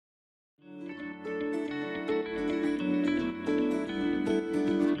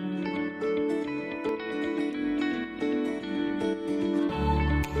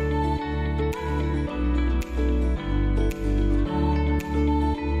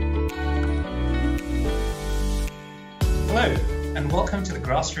welcome to the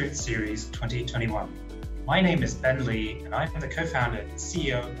Grassroots Series 2021. My name is Ben Lee, and I am the co-founder and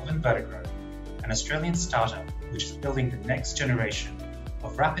CEO of InvertiGro, an Australian startup which is building the next generation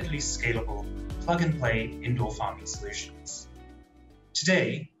of rapidly scalable, plug-and-play indoor farming solutions.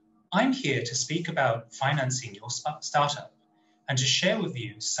 Today, I'm here to speak about financing your startup and to share with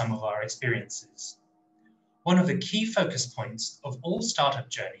you some of our experiences. One of the key focus points of all startup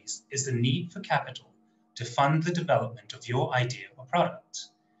journeys is the need for capital to fund the development of your idea or product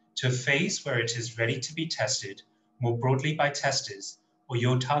to a phase where it is ready to be tested more broadly by testers or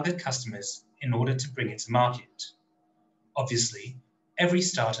your target customers in order to bring it to market. Obviously, every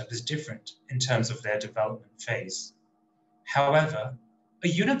startup is different in terms of their development phase. However, a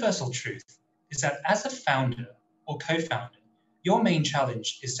universal truth is that as a founder or co-founder, your main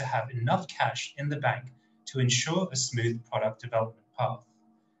challenge is to have enough cash in the bank to ensure a smooth product development path.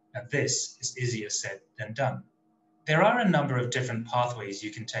 Now, this is easier said than done. There are a number of different pathways you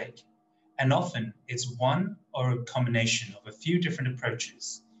can take, and often it's one or a combination of a few different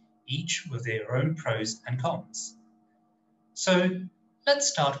approaches, each with their own pros and cons. So let's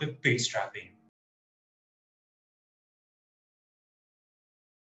start with bootstrapping.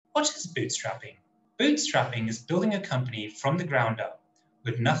 What is bootstrapping? Bootstrapping is building a company from the ground up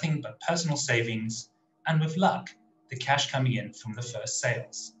with nothing but personal savings and, with luck, the cash coming in from the first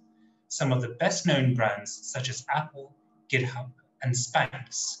sales. Some of the best-known brands, such as Apple, GitHub, and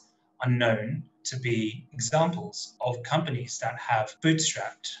Spanx, are known to be examples of companies that have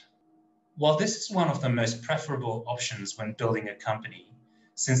bootstrapped. While this is one of the most preferable options when building a company,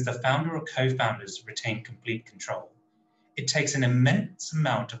 since the founder or co-founders retain complete control, it takes an immense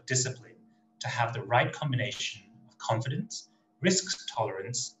amount of discipline to have the right combination of confidence, risk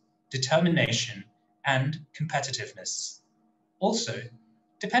tolerance, determination, and competitiveness. Also,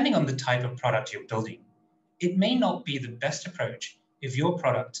 depending on the type of product you're building, it may not be the best approach if your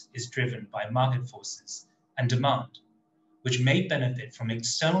product is driven by market forces and demand, which may benefit from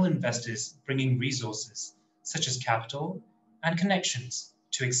external investors bringing resources such as capital and connections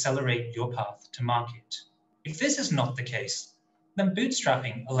to accelerate your path to market. If this is not the case, then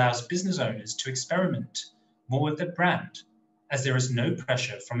bootstrapping allows business owners to experiment more with their brand, as there is no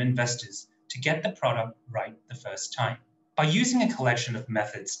pressure from investors to get the product right the first time. By using a collection of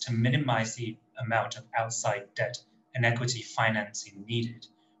methods to minimize the amount of outside debt and equity financing needed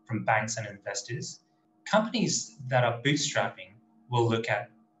from banks and investors, companies that are bootstrapping will look at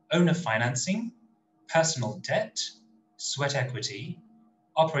owner financing, personal debt, sweat equity,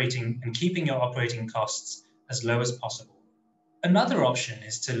 operating and keeping your operating costs as low as possible. Another option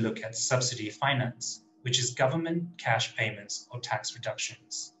is to look at subsidy finance, which is government cash payments or tax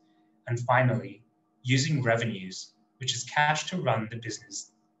reductions. And finally, using revenues, which is cash to run the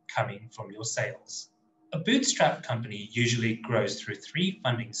business coming from your sales. A bootstrap company usually grows through 3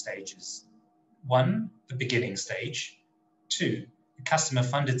 funding stages. 1, the beginning stage, 2, the customer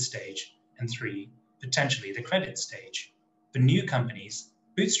funded stage, and 3, potentially the credit stage. For new companies,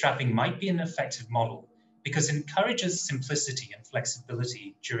 bootstrapping might be an effective model because it encourages simplicity and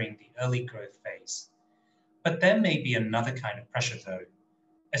flexibility during the early growth phase. But there may be another kind of pressure though,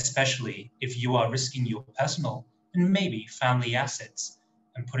 especially if you are risking your personal and maybe family assets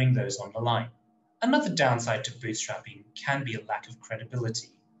and putting those on the line. Another downside to bootstrapping can be a lack of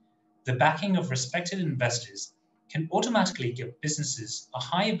credibility. The backing of respected investors can automatically give businesses a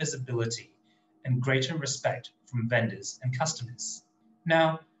higher visibility and greater respect from vendors and customers.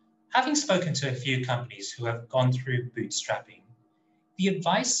 Now, having spoken to a few companies who have gone through bootstrapping, the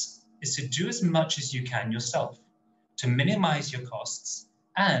advice is to do as much as you can yourself, to minimize your costs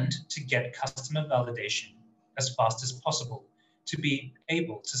and to get customer validation as fast as possible to be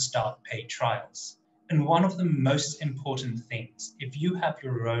able to start paid trials. And one of the most important things, if you have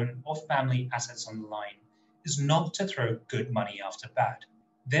your own or family assets on the line, is not to throw good money after bad.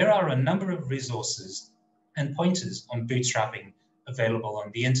 There are a number of resources and pointers on bootstrapping available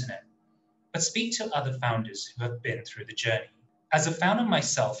on the internet, but speak to other founders who have been through the journey. As a founder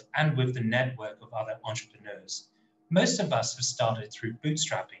myself and with the network of other entrepreneurs, most of us have started through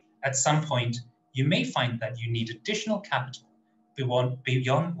bootstrapping. At some point, you may find that you need additional capital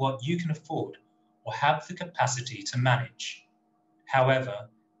beyond what you can afford or have the capacity to manage. However,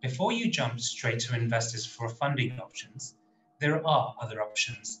 before you jump straight to investors for funding options, there are other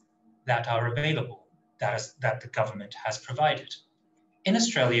options that are available that the government has provided. In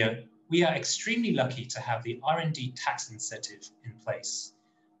Australia, we are extremely lucky to have the R&D tax incentive in place.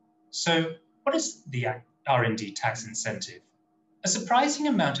 So what is the R&D tax incentive? A surprising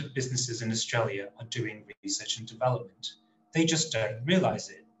amount of businesses in Australia are doing research and development. They just don't realize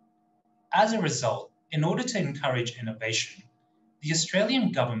it. As a result, in order to encourage innovation, The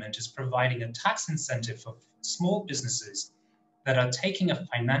Australian government is providing a tax incentive for small businesses that are taking a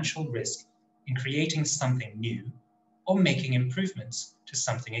financial risk in creating something new or making improvements to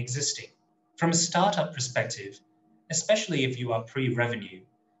something existing. From a startup perspective, especially if you are pre-revenue,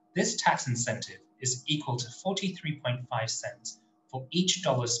 this tax incentive is equal to 43.5 cents for each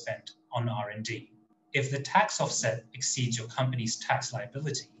dollar spent on R&D. If the tax offset exceeds your company's tax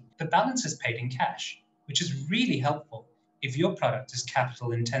liability, the balance is paid in cash, which is really helpful if your product is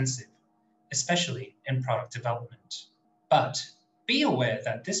capital intensive, especially in product development. But be aware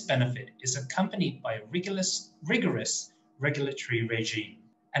that this benefit is accompanied by a rigorous regulatory regime,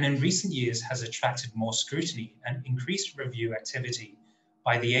 and in recent years has attracted more scrutiny and increased review activity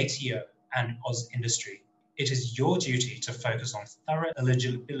by the ATO and Oz industry. It is your duty to focus on thorough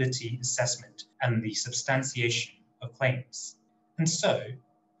eligibility assessment and the substantiation of claims. And so,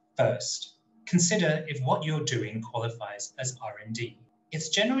 first, consider if what you're doing qualifies as R&D. It's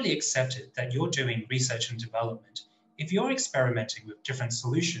generally accepted that you're doing research and development if you're experimenting with different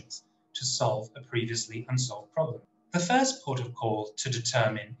solutions to solve a previously unsolved problem. The first port of call to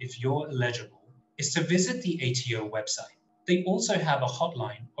determine if you're eligible is to visit the ATO website. They also have a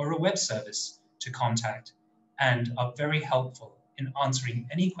hotline or a web service to contact and are very helpful in answering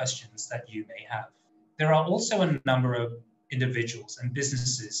any questions that you may have. There are also a number of individuals and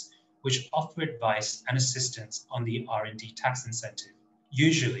businesses which offer advice and assistance on the R&D tax incentive,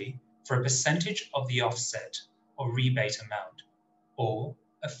 usually for a percentage of the offset or rebate amount, or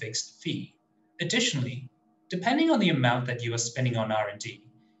a fixed fee. Additionally, depending on the amount that you are spending on R&D,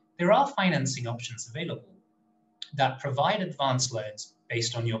 there are financing options available that provide advance loans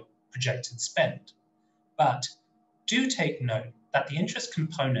based on your projected spend. But do take note that the interest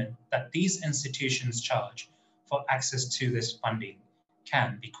component that these institutions charge for access to this funding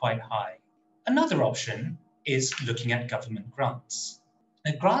can be quite high. Another option is looking at government grants.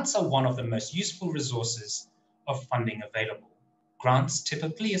 Now, grants are one of the most useful resources of funding available. Grants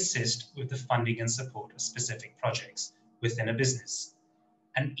typically assist with the funding and support of specific projects within a business,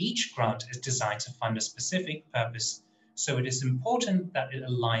 and each grant is designed to fund a specific purpose, so it is important that it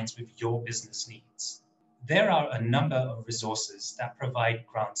aligns with your business needs. There are a number of resources that provide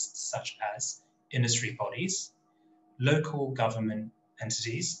grants such as industry bodies, local government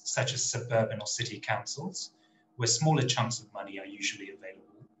entities such as suburban or city councils, where smaller chunks of money are usually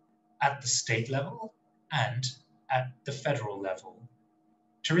available, at the state level and at the federal level.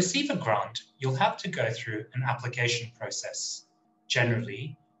 To receive a grant, you'll have to go through an application process.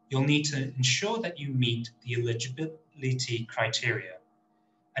 Generally, you'll need to ensure that you meet the eligibility criteria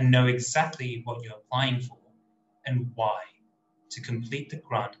and know exactly what you're applying for and why to complete the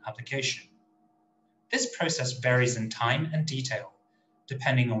grant application. This process varies in time and detail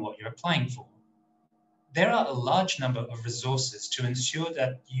depending on what you're applying for. There are a large number of resources to ensure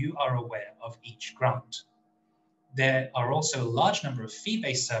that you are aware of each grant. There are also a large number of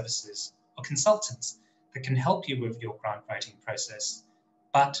fee-based services or consultants that can help you with your grant writing process.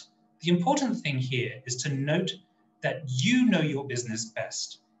 But the important thing here is to note that you know your business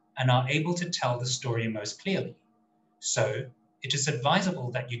best and are able to tell the story most clearly. So it is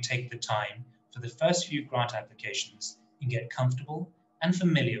advisable that you take the time for the first few grant applications and get comfortable and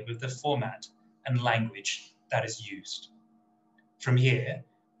familiar with the format and language that is used. From here,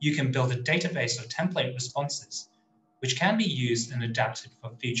 you can build a database of template responses which can be used and adapted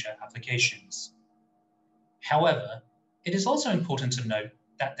for future applications. However, it is also important to note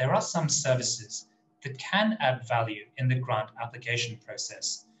that there are some services that can add value in the grant application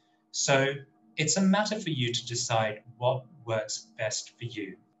process. So it's a matter for you to decide what works best for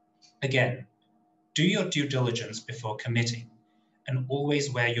you. Again, do your due diligence before committing and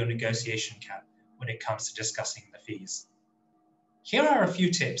always wear your negotiation cap when it comes to discussing the fees. Here are a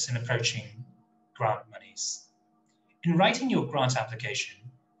few tips in approaching grant monies. In writing your grant application,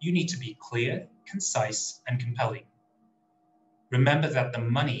 you need to be clear, concise, and compelling. Remember that the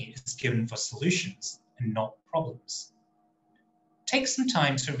money is given for solutions and not problems. Take some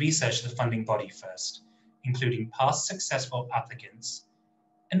time to research the funding body first, including past successful applicants,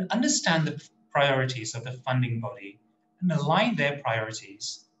 and understand the priorities of the funding body and align their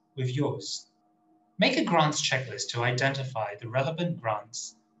priorities with yours. Make a grants checklist to identify the relevant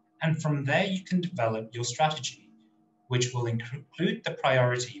grants, and from there you can develop your strategy, which will include the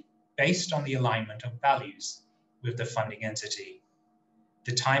priority based on the alignment of values with the funding entity,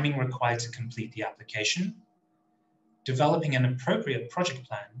 the timing required to complete the application, developing an appropriate project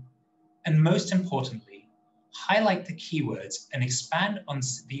plan, and most importantly, highlight the keywords and expand on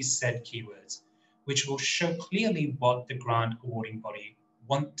these said keywords, which will show clearly what the grant awarding body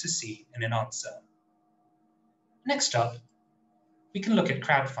want to see in an answer. Next up, we can look at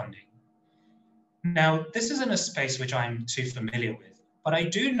crowdfunding. Now, this isn't a space which I'm too familiar with, but I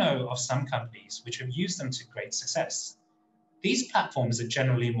do know of some companies which have used them to great success. These platforms are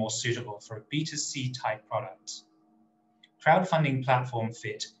generally more suitable for a B2C type product. Crowdfunding platform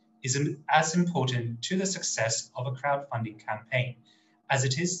fit is as important to the success of a crowdfunding campaign as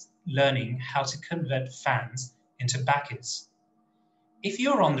it is learning how to convert fans into backers. If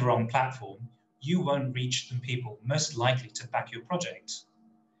you're on the wrong platform, you won't reach the people most likely to back your project.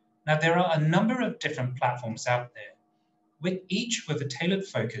 Now, there are a number of different platforms out there, with each with a tailored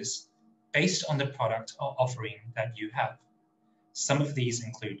focus based on the product or offering that you have. Some of these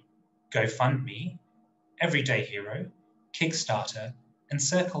include GoFundMe, Everyday Hero, Kickstarter, and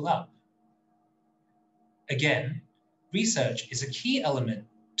Circle Up. Again, research is a key element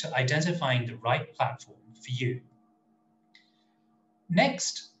to identifying the right platform for you.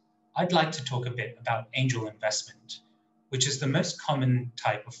 Next, I'd like to talk a bit about angel investment, which is the most common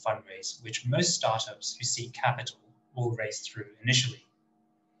type of fundraise which most startups who seek capital will raise through initially.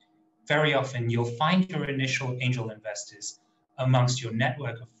 Very often, you'll find your initial angel investors amongst your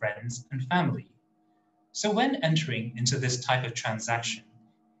network of friends and family. So when entering into this type of transaction,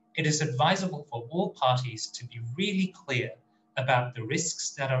 it is advisable for all parties to be really clear about the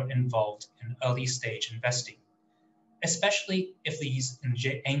risks that are involved in early stage investing, especially if these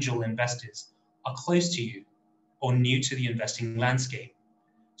angel investors are close to you or new to the investing landscape.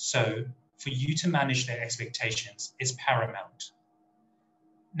 So for you to manage their expectations is paramount.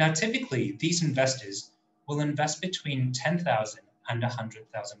 Now, typically, these investors will invest between $10,000 and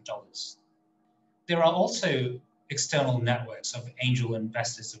 $100,000. There are also external networks of angel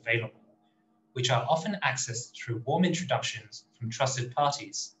investors available, which are often accessed through warm introductions from trusted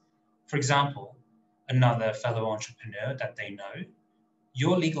parties. For example, another fellow entrepreneur that they know,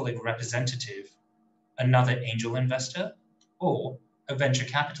 your legal representative, another angel investor, or a venture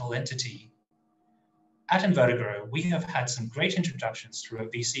capital entity. At InvertiGro, we have had some great introductions through a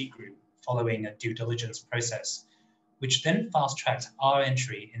VC group following a due diligence process, which then fast-tracked our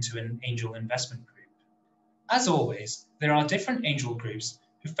entry into an angel investment group. As always, there are different angel groups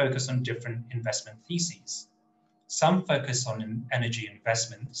who focus on different investment theses. Some focus on energy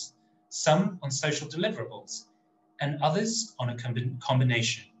investments, some on social deliverables, and others on a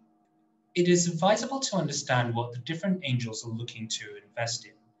combination. It is advisable to understand what the different angels are looking to invest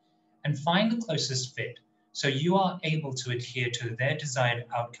in and find the closest fit so you are able to adhere to their desired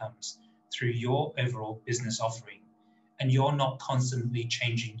outcomes through your overall business offering, and you're not constantly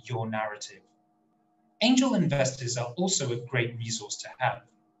changing your narrative. Angel investors are also a great resource to have.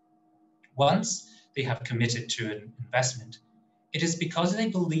 Once they have committed to an investment, it is because they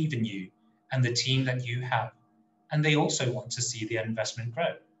believe in you and the team that you have, and they also want to see the investment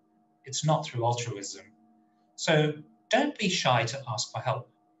grow. It's not through altruism. So don't be shy to ask for help.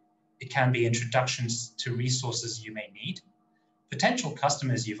 It can be introductions to resources you may need, potential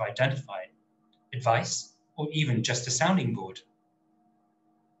customers you've identified, advice, or even just a sounding board.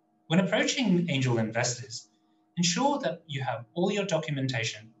 When approaching angel investors, ensure that you have all your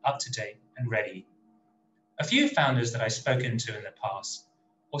documentation up to date and ready. A few founders that I've spoken to in the past,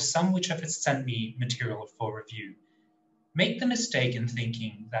 or some which have sent me material for review, make the mistake in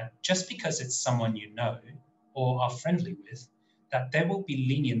thinking that just because it's someone you know or are friendly with, that there will be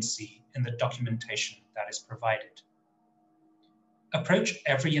leniency in the documentation that is provided. Approach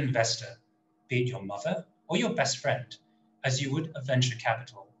every investor, be it your mother or your best friend, as you would a venture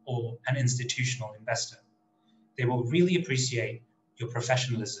capital or an institutional investor. They will really appreciate your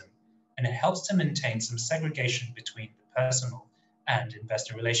professionalism, and it helps to maintain some segregation between the personal and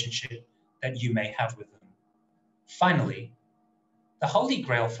investor relationship that you may have with them. Finally, the holy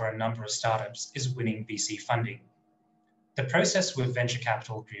grail for a number of startups is winning VC funding. The process with venture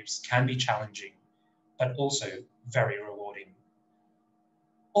capital groups can be challenging, but also very rewarding.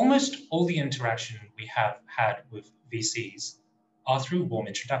 Almost all the interaction we have had with VCs are through warm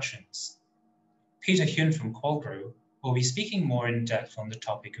introductions. Peter Huynh from Qualgro will be speaking more in depth on the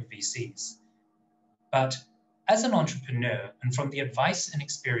topic of VCs. But as an entrepreneur, and from the advice and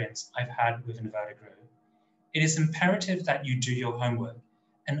experience I've had with InvertiGro, it is imperative that you do your homework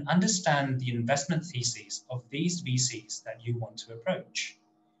and understand the investment theses of these VCs that you want to approach.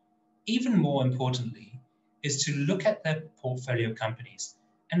 Even more importantly, is to look at their portfolio companies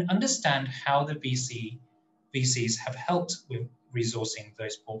and understand how the VCs have helped with resourcing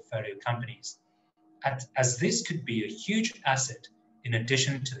those portfolio companies, as this could be a huge asset in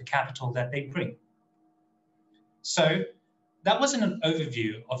addition to the capital that they bring. So that was an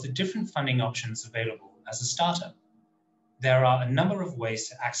overview of the different funding options available as a startup. There are a number of ways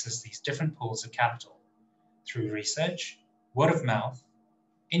to access these different pools of capital through research, word of mouth,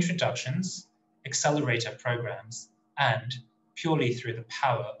 introductions, accelerator programs, and purely through the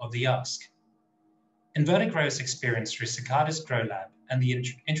power of the ask. InvertiGro's experience through Cicada's Grow Lab and the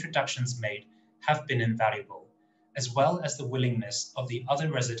introductions made have been invaluable, as well as the willingness of the other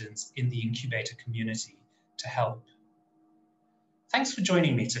residents in the incubator community to help. Thanks for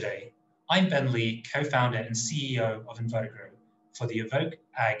joining me today. I'm Ben Lee, co-founder and CEO of InvertiGro for the Evoke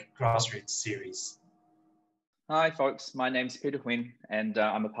Ag Grassroots Series. Hi folks, my name's Peter Huynh and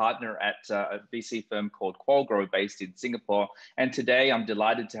I'm a partner at a VC firm called Qualgro based in Singapore. And today I'm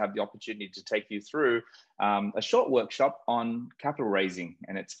delighted to have the opportunity to take you through a short workshop on capital raising,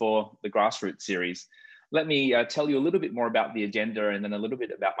 and it's for the Grassroots Series. Let me tell you a little bit more about the agenda and then a little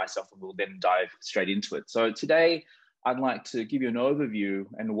bit about myself, and we'll then dive straight into it. So today I'd like to give you an overview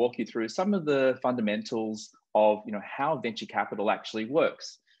and walk you through some of the fundamentals of how venture capital actually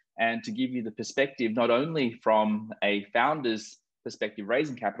works, and to give you the perspective not only from a founder's perspective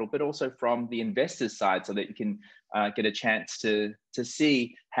raising capital, but also from the investor's side, so that you can get a chance to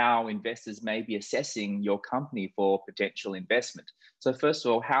see how investors may be assessing your company for potential investment. So first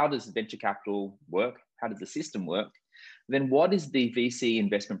of all, how does venture capital work? How does the system work? Then what is the VC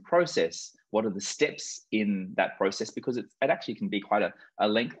investment process? What are the steps in that process? Because it actually can be quite a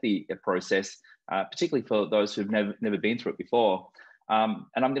lengthy process, particularly for those who've never been through it before. And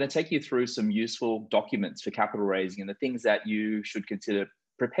I'm going to take you through some useful documents for capital raising and the things that you should consider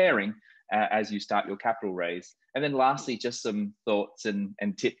preparing as you start your capital raise. And then lastly, just some thoughts and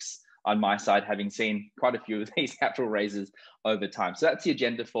tips on my side, having seen quite a few of these capital raises over time. So that's the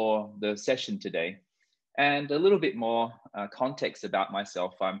agenda for the session today. And a little bit more context about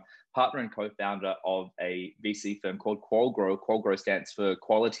myself. I'm partner and co-founder of a VC firm called Qualgro. Qualgro stands for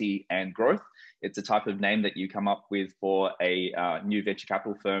Quality and Growth. It's a type of name that you come up with for a new venture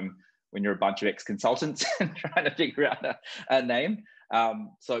capital firm when you're a bunch of ex-consultants and trying to figure out a name.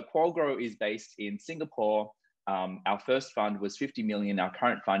 So Qualgro is based in Singapore. Our first fund was 50 million. Our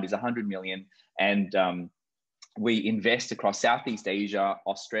current fund is 100 million. And we invest across Southeast Asia,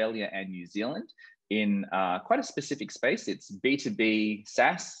 Australia, and New Zealand in quite a specific space. It's B2B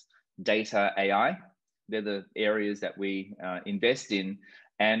SaaS, data, AI. They're the areas that we invest in.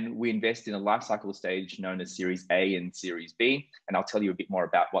 And we invest in a life cycle stage known as Series A and Series B. And I'll tell you a bit more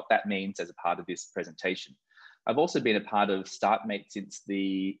about what that means as a part of this presentation. I've also been a part of StartMate since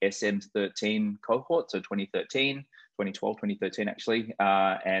the SM13 cohort, so 2012, 2013 actually.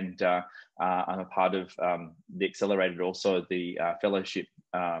 I'm a part of the accelerated, also the fellowship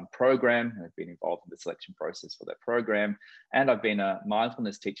program. I've been involved in the selection process for that program. And I've been a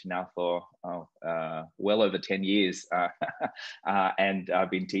mindfulness teacher now for well over 10 years. And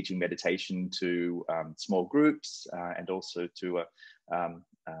I've been teaching meditation to small groups and also to a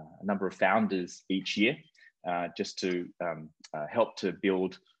number of founders each year, just to help to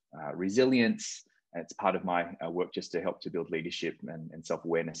build resilience. And it's part of my work just to help to build leadership and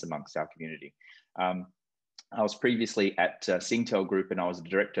self-awareness amongst our community. I was previously at Singtel Group, and I was a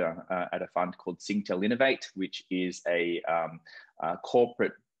director at a fund called Singtel Innovate, which is a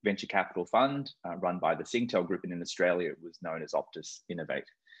corporate venture capital fund run by the Singtel Group, and in Australia it was known as Optus Innovate.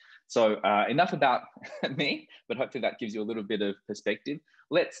 So enough about me, but hopefully that gives you a little bit of perspective.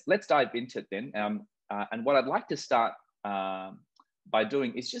 Let's dive into it then. And what I'd like to start by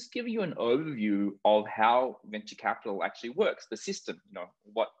doing is just giving you an overview of how venture capital actually works, the system,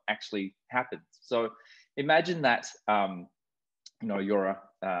 what actually happens. So imagine that you're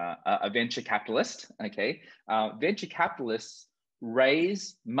a venture capitalist. Okay, venture capitalists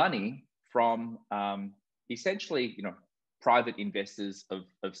raise money from essentially private investors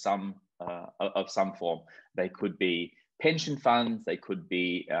of some form. They could be pension funds, they could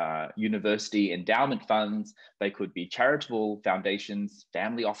be university endowment funds, they could be charitable foundations,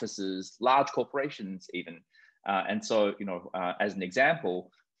 family offices, large corporations even. And so, as an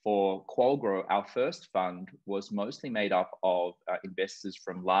example, for Qualgro, our first fund was mostly made up of investors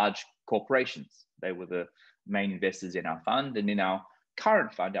from large corporations. They were the main investors in our fund. And in our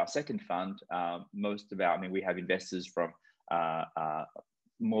current fund, our second fund, we have investors from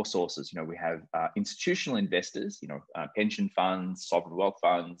more sources. We have institutional investors, pension funds, sovereign wealth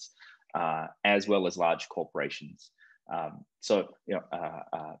funds, as well as large corporations.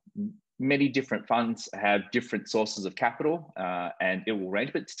 Many different funds have different sources of capital, and it will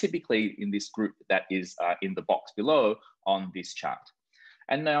range, but it's typically in this group that is in the box below on this chart.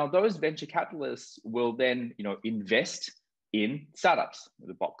 And now those venture capitalists will then, invest in startups,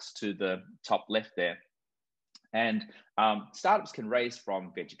 the box to the top left there. And startups can raise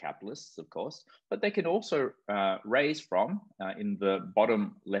from venture capitalists, of course, but they can also raise from, in the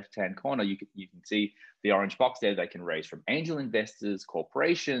bottom left-hand corner, you can see the orange box there. They can raise from angel investors,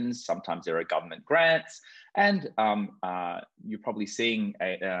 corporations, sometimes there are government grants, and you're probably seeing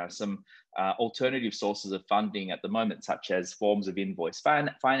some alternative sources of funding at the moment, such as forms of invoice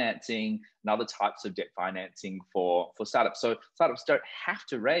financing and other types of debt financing for startups. So startups don't have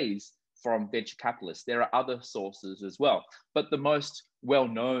to raise from venture capitalists. There are other sources as well, but the most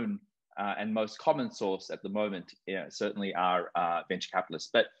well-known and most common source at the moment certainly are venture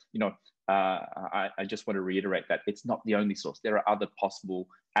capitalists. But I just want to reiterate that it's not the only source. There are other possible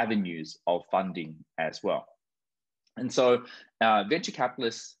avenues of funding as well. And so venture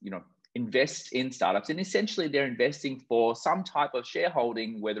capitalists, invest in startups, and essentially they're investing for some type of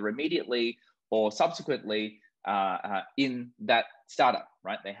shareholding, whether immediately or subsequently, in that startup,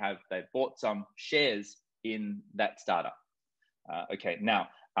 right? They've bought some shares in that startup. Okay, now,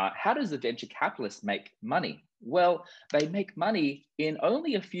 how does the venture capitalist make money? Well, they make money in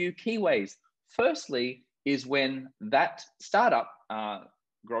only a few key ways. Firstly, is when that startup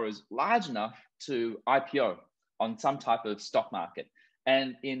grows large enough to IPO on some type of stock market.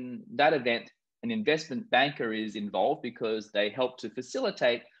 And in that event, an investment banker is involved because they help to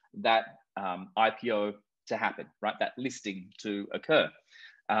facilitate that IPO to happen, right? That listing to occur.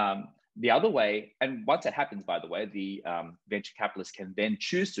 The other way, and once it happens, by the way, the venture capitalists can then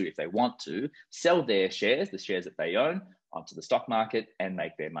choose to, if they want to, sell their shares, the shares that they own, onto the stock market and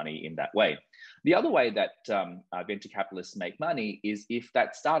make their money in that way. The other way that venture capitalists make money is if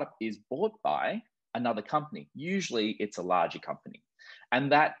that startup is bought by another company. Usually it's a larger company.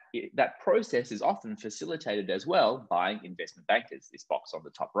 And that process is often facilitated as well by investment bankers, this box on the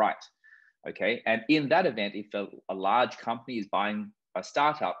top right. Okay, and in that event, if a large company is buying a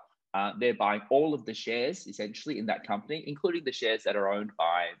startup, they're buying all of the shares essentially in that company, including the shares that are owned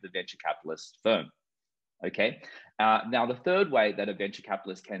by the venture capitalist firm. Okay, now the third way that a venture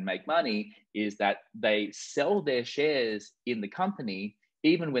capitalist can make money is that they sell their shares in the company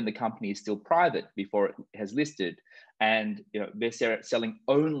even when the company is still private before it has listed, and they're selling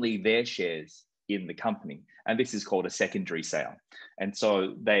only their shares in the company, and this is called a secondary sale. And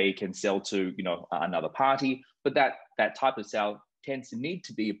so they can sell to another party, but that type of sale tends to need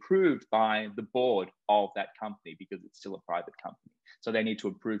to be approved by the board of that company because it's still a private company. So they need to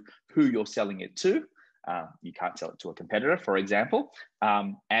approve who you're selling it to. You can't sell it to a competitor, for example.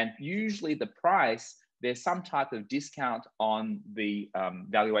 And usually the price, there's some type of discount on the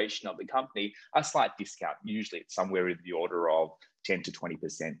valuation of the company, a slight discount. Usually it's somewhere in the order of 10 to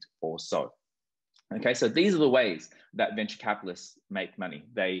 20% or so. Okay, so these are the ways that venture capitalists make money.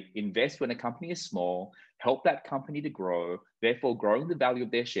 They invest when a company is small, help that company to grow, therefore growing the value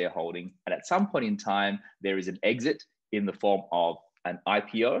of their shareholding. And at some point in time, there is an exit in the form of an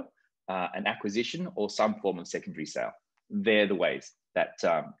IPO, an acquisition, or some form of secondary sale. They're the ways that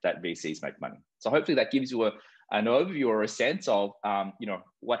VCs make money. So hopefully that gives you an overview or a sense of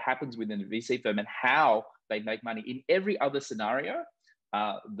what happens within a VC firm and how they make money. In every other scenario,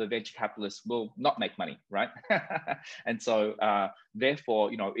 the venture capitalists will not make money, right? And so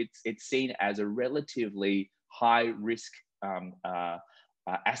therefore, it's seen as a relatively high risk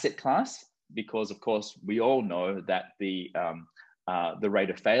asset class because, of course, we all know that the rate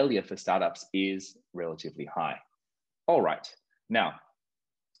of failure for startups is relatively high. All right, now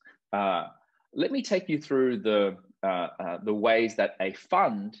let me take you through the ways that a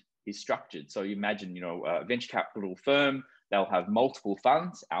fund is structured. So you imagine, a venture capital firm. They'll have multiple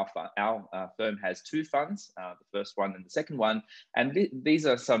funds. Our firm has two funds, the first one and the second one. And these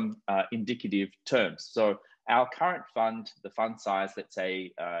are some indicative terms. So our current fund, the fund size, let's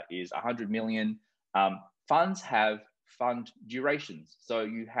say, is 100 million. Funds have fund durations. So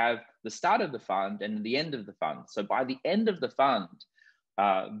you have the start of the fund and the end of the fund. So by the end of the fund,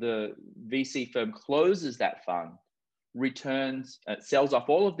 the VC firm closes that fund, returns, sells off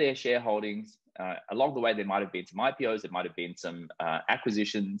all of their shareholdings. Along the way, there might have been some IPOs, there might have been some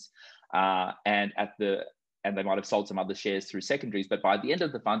acquisitions, and they might have sold some other shares through secondaries. But by the end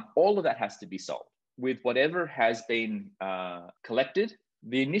of the fund, all of that has to be sold. With whatever has been collected,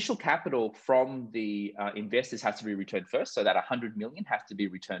 the initial capital from the investors has to be returned first. So that 100 million has to be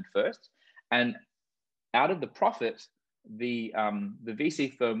returned first. And out of the profit, the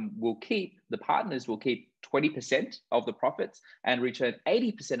VC firm will keep, the partners will keep 20% of the profits and return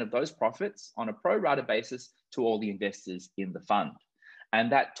 80% of those profits on a pro rata basis to all the investors in the fund.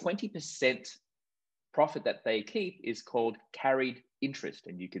 And that 20% profit that they keep is called carried interest.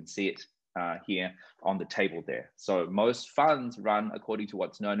 And you can see it here on the table there. So most funds run according to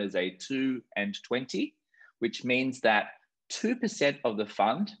what's known as a 2 and 20, which means that 2% of the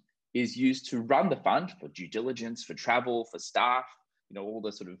fund is used to run the fund for due diligence, for travel, for staff, all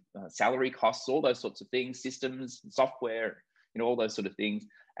the sort of salary costs, all those sorts of things, systems, software, all those sort of things.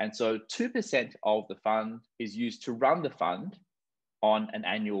 And so 2% of the fund is used to run the fund on an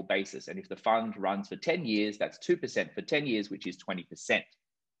annual basis. And if the fund runs for 10 years, that's 2% for 10 years, which is 20%,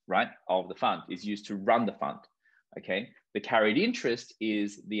 right, of the fund is used to run the fund, okay? The carried interest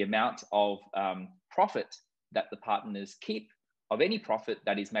is the amount of profit that the partners keep of any profit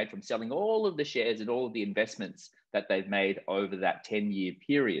that is made from selling all of the shares and all of the investments that they've made over that 10-year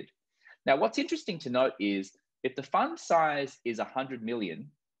period. Now, what's interesting to note is if the fund size is 100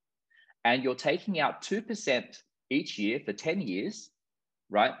 million and you're taking out 2% each year for 10 years,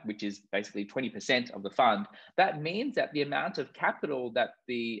 right, which is basically 20% of the fund, that means that the amount of capital that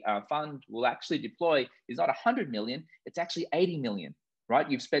the fund will actually deploy is not 100 million, it's actually 80 million, right?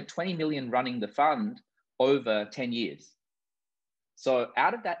 You've spent 20 million running the fund over 10 years. So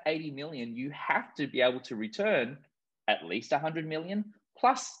out of that 80 million, you have to be able to return at least 100 million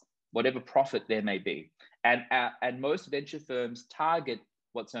plus whatever profit there may be. And most venture firms target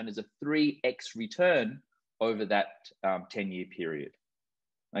what's known as a 3x return over that 10-year period.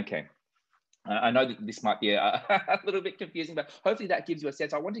 Okay. I know that this might be a little bit confusing, but hopefully that gives you a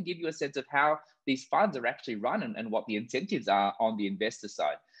sense. I want to give you a sense of how these funds are actually run and what the incentives are on the investor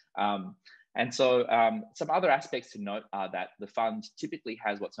side. And so some other aspects to note are that the fund typically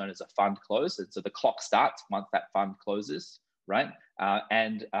has what's known as a fund close. And so the clock starts once that fund closes, right?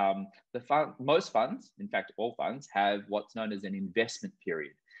 Most funds, in fact, all funds have what's known as an investment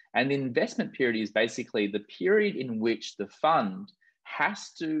period. And the investment period is basically the period in which the fund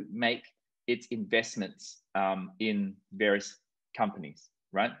has to make its investments in various companies,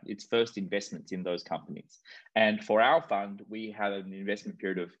 right? Its first investments in those companies. And for our fund, we have an investment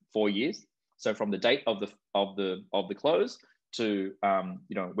period of 4 years. So from the date of the close to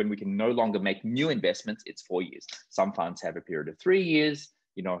when we can no longer make new investments, it's 4 years. Some funds have a period of 3 years.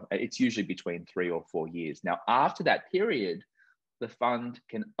 It's usually between 3 or 4 years. Now, after that period, the fund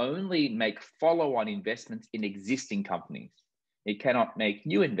can only make follow-on investments in existing companies. It cannot make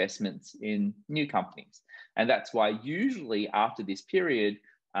new investments in new companies. And that's why usually after this period,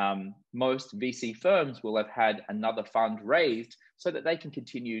 most VC firms will have had another fund raised so that they can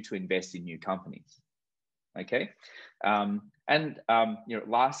continue to invest in new companies. Okay.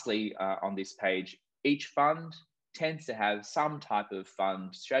 Lastly, on this page, each fund tends to have some type of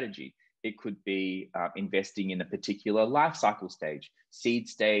fund strategy. It could be investing in a particular life cycle stage, seed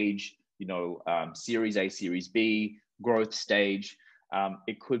stage, Series A, Series B, growth stage.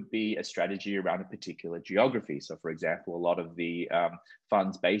 It could be a strategy around a particular geography. So for example, a lot of the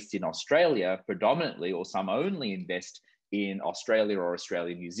funds based in Australia predominantly, or some only, invest in Australia or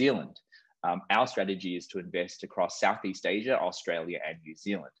Australia, New Zealand. Our strategy is to invest across Southeast Asia, Australia, and New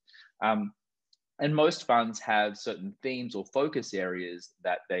Zealand. And most funds have certain themes or focus areas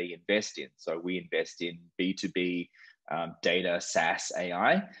that they invest in. So we invest in B2B, data, SaaS,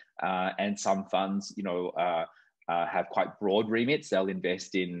 AI, and some funds, have quite broad remits. They'll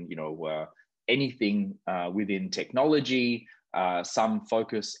invest in, anything within technology. Some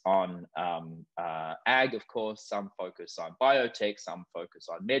focus on ag, of course. Some focus on biotech. Some focus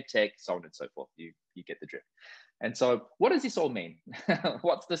on medtech, so on and so forth. You get the drift. And so, what does this all mean?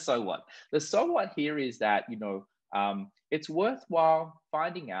 What's the so what? The so what here is that it's worthwhile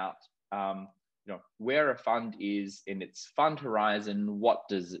finding out where a fund is in its fund horizon. What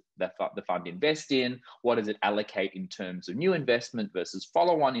does the fund invest in? What does it allocate in terms of new investment versus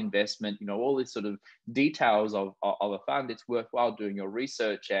follow-on investment? All these sort of details of a fund. It's worthwhile doing your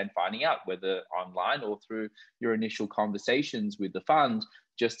research and finding out, whether online or through your initial conversations with the fund,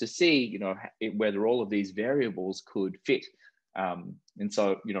 just to see whether all of these variables could fit. And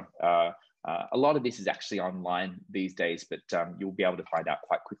so a lot of this is actually online these days, but you'll be able to find out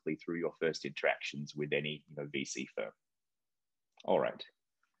quite quickly through your first interactions with any VC firm. All right.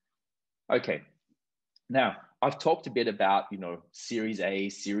 Okay. Now, I've talked a bit about Series A,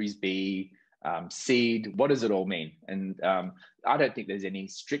 Series B, seed. What does it all mean? And I don't think there's any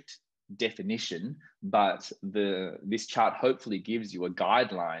strict definition, but this chart hopefully gives you a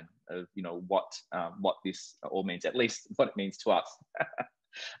guideline of what this all means, at least what it means to us.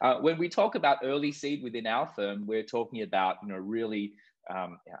 When we talk about early seed within our firm, we're talking about really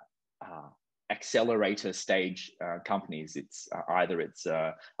accelerator stage companies. It's either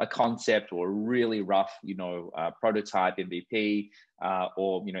a concept or a really rough prototype MVP,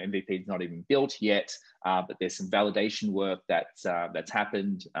 or MVP is not even built yet, but there's some validation work that's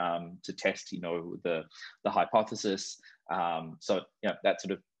happened to test the hypothesis. So that's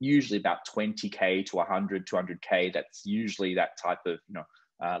sort of usually about 20K to 100, 200K. That's usually that type of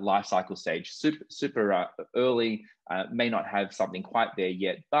life cycle stage. Super early, may not have something quite there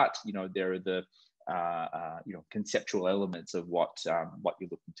yet, but there are the conceptual elements of what you're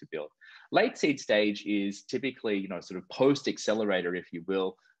looking to build. Late seed stage is typically sort of post accelerator, if you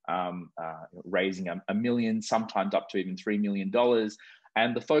will, raising $1 million, sometimes up to even $3 million.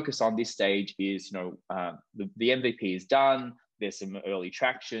 And the focus on this stage is, the MVP is done, there's some early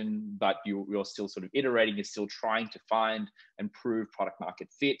traction, but you're still sort of iterating, you're still trying to find and prove product market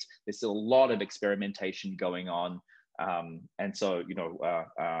fit. There's still a lot of experimentation going on. And so,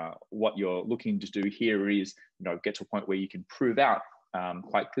 what you're looking to do here is, get to a point where you can prove out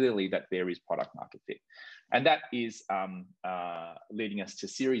quite clearly that there is product market fit. And that is leading us to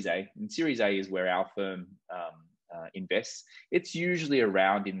Series A. And Series A is where our firm invests. It's usually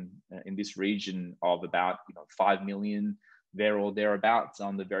around in this region of about 5 million there or thereabouts,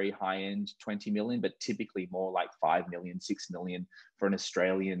 on the very high end 20 million, but typically more like 5 million, 6 million for an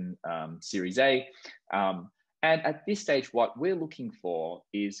Australian Series A. And at this stage, what we're looking for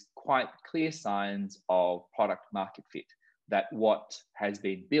is quite clear signs of product market fit, that what has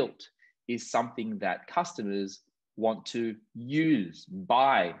been built is something that customers want to use,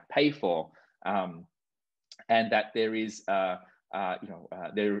 buy, pay for, and that there is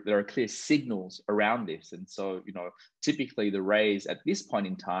there are clear signals around this. And so typically the raise at this point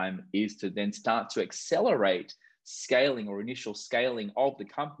in time is to then start to accelerate scaling or initial scaling of the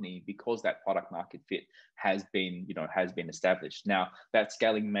company, because that product market fit has been established. Now, that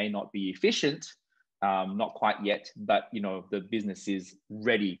scaling may not be efficient, not quite yet, but the business is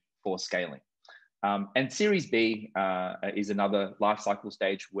ready for scaling. And Series B is another life cycle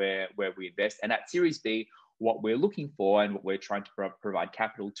stage where we invest. And at Series B, what we're looking for and what we're trying to provide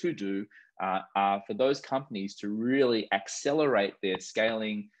capital to do are for those companies to really accelerate their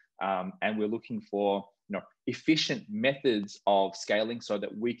scaling. And we're looking for efficient methods of scaling, so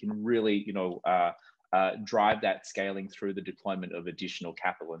that we can really drive that scaling through the deployment of additional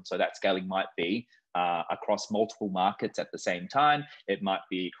capital. And so that scaling might be across multiple markets at the same time. It might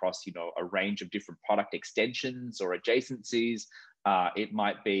be across a range of different product extensions or adjacencies. It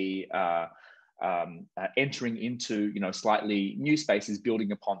might be entering into slightly new spaces,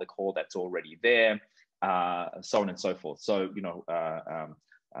 building upon the core that's already there, so on and so forth. So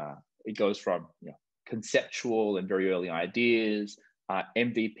it goes from conceptual and very early ideas,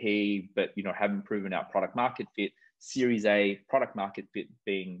 MVP, but haven't proven out product market fit. Series A, product market fit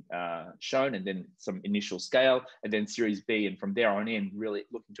being shown, and then some initial scale, and then Series B, and from there on in, really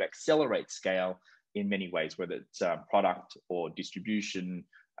looking to accelerate scale in many ways, whether it's product or distribution,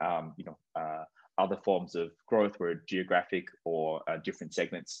 other forms of growth, where geographic or different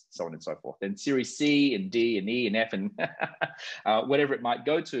segments, so on and so forth. Then Series C and D and E and F and whatever it might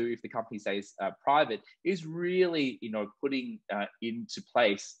go to, if the company stays private, is really putting into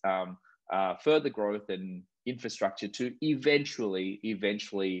place further growth and infrastructure to eventually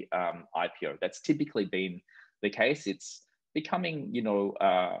IPO. That's typically been the case. It's becoming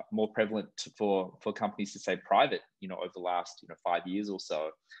more prevalent for companies to stay private over the last 5 years or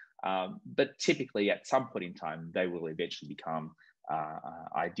so. But typically, at some point in time, they will eventually become,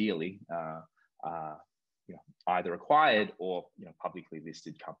 ideally, either acquired or publicly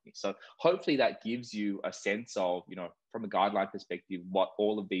listed companies. So hopefully that gives you a sense of, from a guideline perspective, what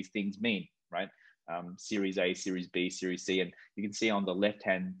all of these things mean, right? Series A, Series B, Series C, and you can see on the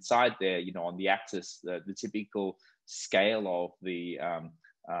left-hand side there, on the axis, the typical scale of the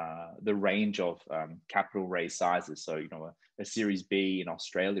range of capital raise sizes. So, a Series B in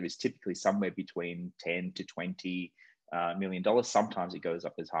Australia is typically somewhere between 10 to 20 $1 million. Sometimes it goes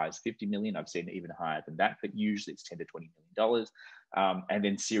up as high as 50 million. I've seen it even higher than that, but usually it's 10 to 20 million dollars. And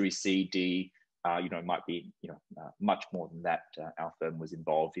then Series C, D, might be much more than that. Our firm was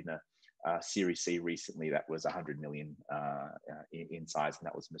involved in a Series C recently that was 100 million in size, and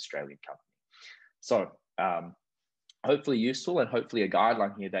that was an Australian company. So hopefully useful, and hopefully a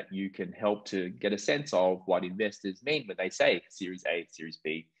guideline here that you can help to get a sense of what investors mean when they say Series A, Series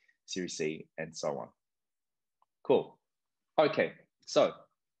B, Series C, and so on. Cool. Okay, so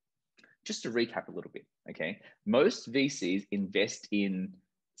just to recap a little bit, okay, most VCs invest in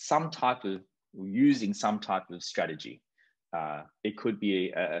some type of, using some type of strategy. It could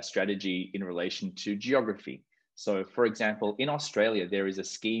be a strategy in relation to geography. So for example, in Australia, there is a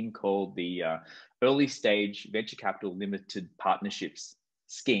scheme called the Early Stage Venture Capital Limited Partnerships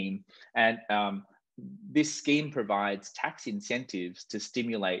Scheme. And this scheme provides tax incentives to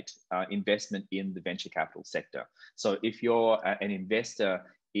stimulate investment in the venture capital sector. So if you're an investor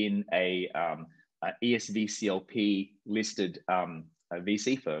in a ESVCLP listed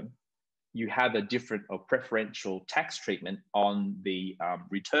VC firm, you have a different or preferential tax treatment on the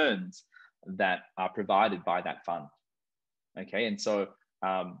returns that are provided by that fund. Okay, and so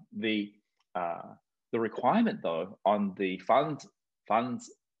the requirement though on the fund's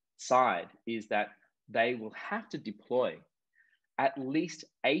side is that they will have to deploy at least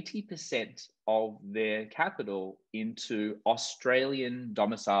 80% of their capital into Australian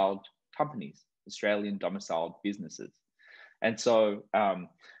domiciled companies, Australian domiciled businesses. And so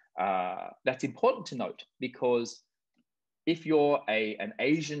that's important to note, because if you're an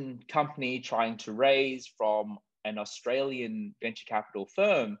Asian company trying to raise from an Australian venture capital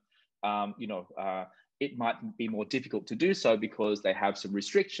firm, it might be more difficult to do so because they have some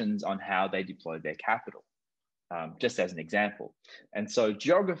restrictions on how they deploy their capital, just as an example. And so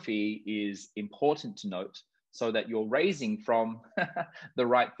geography is important to note so that you're raising from the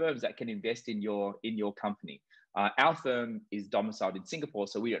right firms that can invest in your company. Our firm is domiciled in Singapore,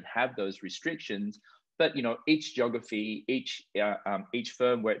 so we don't have those restrictions. But each geography, each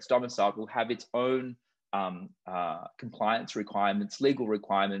firm where it's domiciled will have its own compliance requirements, legal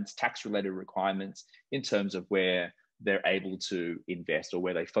requirements, tax-related requirements in terms of where they're able to invest or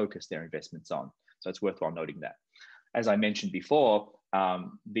where they focus their investments on. So it's worthwhile noting that. As I mentioned before,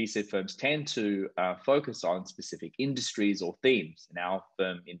 VC firms tend to focus on specific industries or themes. And our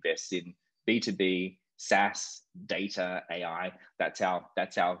firm invests in B2B, SaaS, data, AI. That's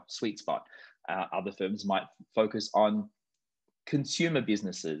our sweet spot. Other firms might focus on consumer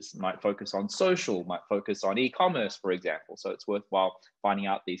businesses, might focus on social, might focus on e-commerce, for example. So it's worthwhile finding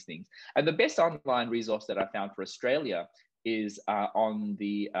out these things. And the best online resource that I found for Australia is on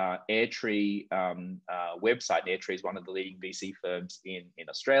the Airtree website. Airtree is one of the leading VC firms in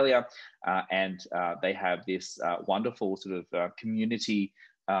Australia, and they have this wonderful sort of community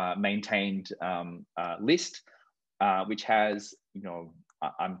maintained list, which has,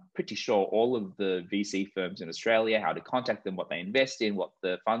 I'm pretty sure all of the VC firms in Australia, how to contact them, what they invest in, what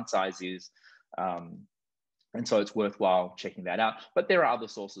the fund size is. And so it's worthwhile checking that out. But there are other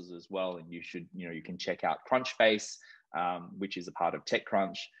sources as well. And you should, you can check out Crunchbase, which is a part of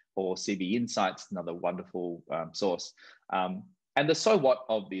TechCrunch, or CB Insights, another wonderful source. And the so what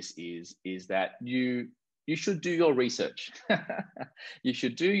of this is that you should do your research. You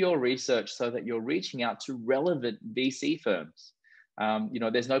should do your research so that you're reaching out to relevant VC firms.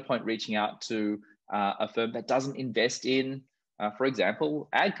 There's no point reaching out to a firm that doesn't invest in, for example,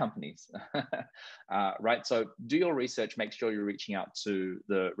 ad companies, right? So do your research, make sure you're reaching out to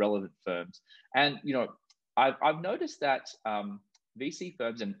the relevant firms. And, I've noticed that VC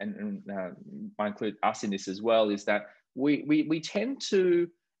firms, and I include us in this as well, is that we tend to,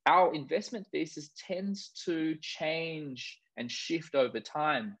 our investment thesis tends to change and shift over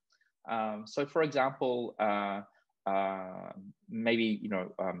time. So for example, maybe,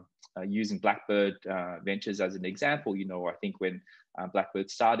 using Blackbird Ventures as an example, I think when Blackbird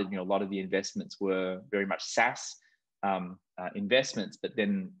started, a lot of the investments were very much SaaS investments, but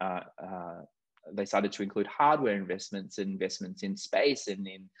then they started to include hardware investments and investments in space and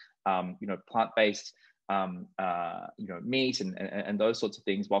in, plant-based, meat and those sorts of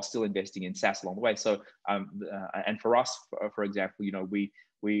things, while still investing in SaaS along the way. So, and for us, for example, we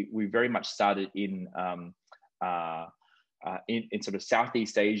very much started in sort of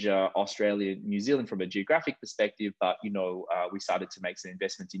Southeast Asia, Australia, New Zealand from a geographic perspective, but we started to make some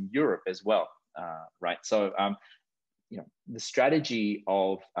investments in Europe as well, right? So the strategy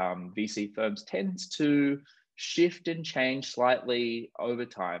of VC firms tends to shift and change slightly over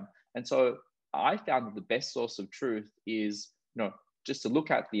time, and so I found that the best source of truth is just to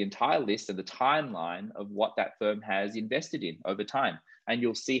look at the entire list and the timeline of what that firm has invested in over time, and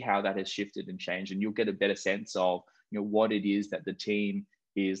you'll see how that has shifted and changed, and you'll get a better sense of what it is that the team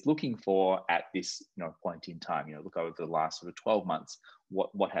is looking for at this point in time. Look over the last sort of 12 months,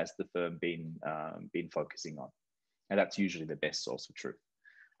 what has the firm been focusing on, and that's usually the best source of truth.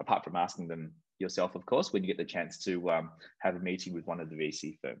 Apart from asking them yourself, of course, when you get the chance to have a meeting with one of the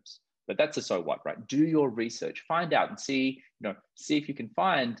VC firms. But that's a so what, right? Do your research, find out and see if you can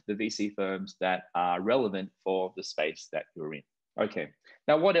find the VC firms that are relevant for the space that you're in. Okay,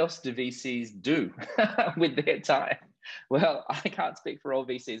 now what else do VCs do with their time? Well, I can't speak for all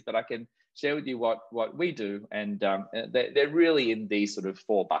VCs, but I can share with you what we do. And they're really in these sort of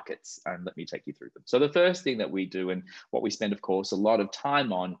 4 buckets. And let me take you through them. So the first thing that we do, and what we spend, of course, a lot of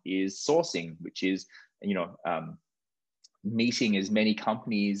time on, is sourcing, which is, meeting as many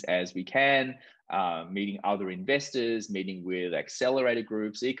companies as we can, meeting other investors, meeting with accelerator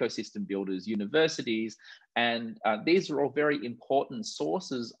groups, ecosystem builders, universities. And these are all very important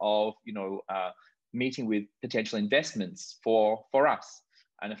sources of, meeting with potential investments for us.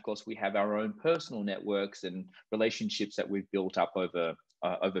 And of course, we have our own personal networks and relationships that we've built up over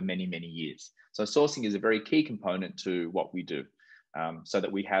many, many years. So sourcing is a very key component to what we do, so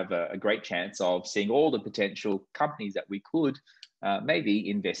that we have a great chance of seeing all the potential companies that we could maybe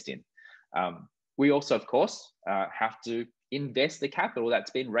invest in. We also, of course, have to invest the capital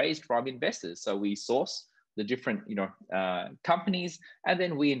that's been raised from investors. So we source the different companies, and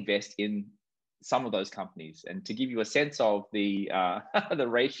then we invest in some of those companies. And to give you a sense of the the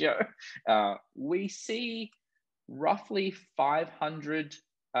ratio, we see roughly 500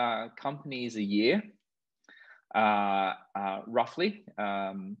 companies a year, roughly,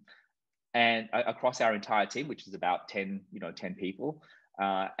 and across our entire team, which is about 10 people.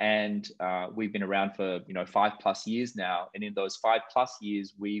 And we've been around for 5+ years now, and in those 5+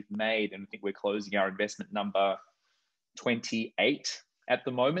 years, we've made, and I think we're closing our investment number 28 at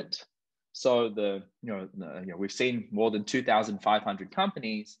the moment. So we've seen more than 2,500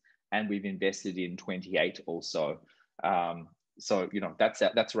 companies, and we've invested in 28 also. So that's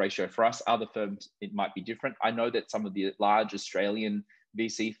a ratio for us. Other firms, it might be different. I know that some of the large Australian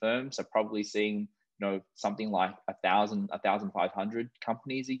VC firms are probably seeing something like 1,000, 1,500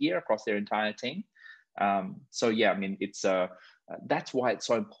 companies a year across their entire team. So yeah, I mean, it's that's why it's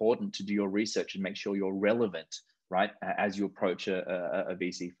so important to do your research and make sure you're relevant, right, as you approach a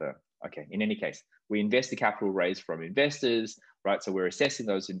VC firm. Okay, in any case, we invest the capital raised from investors, right? So we're assessing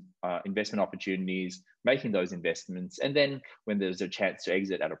those investment opportunities, making those investments, and then when there's a chance to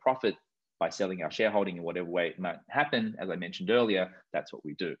exit at a profit by selling our shareholding in whatever way it might happen, as I mentioned earlier, that's what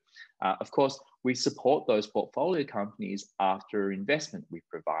we do. Of course, we support those portfolio companies after investment. We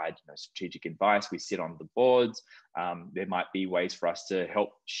provide strategic advice. We sit on the boards. There might be ways for us to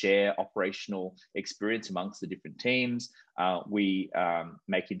help share operational experience amongst the different teams. We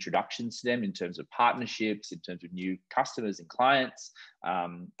make introductions to them in terms of partnerships, in terms of new customers and clients.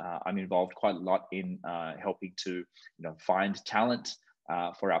 I'm involved quite a lot in helping to find talent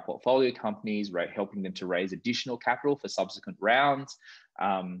for our portfolio companies, right? Helping them to raise additional capital for subsequent rounds,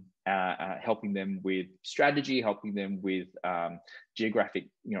 helping them with strategy, helping them with geographic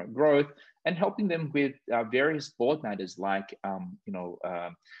growth, and helping them with various board matters like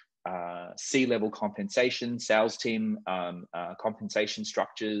C-level compensation, sales team compensation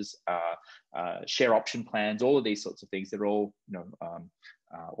structures, share option plans, all of these sorts of things. They're all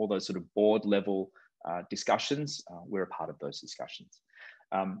all those sort of board level discussions. We're a part of those discussions.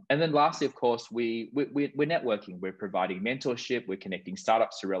 And then lastly, of course, we're networking. We're providing mentorship. We're connecting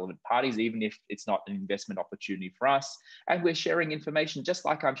startups to relevant parties, even if it's not an investment opportunity for us. And we're sharing information, just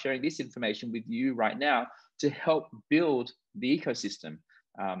like I'm sharing this information with you right now, to help build the ecosystem.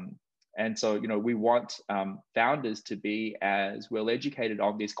 And so, we want founders to be as well educated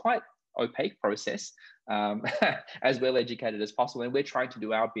on this quite opaque process, as well educated as possible. And we're trying to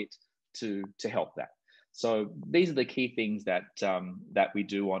do our bit to help that. So these are the key things that that we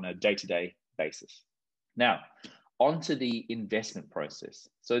do on a day-to-day basis. Now, onto the investment process.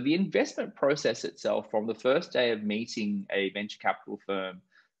 So the investment process itself, from the first day of meeting a venture capital firm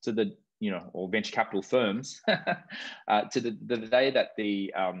to the or venture capital firms to the day that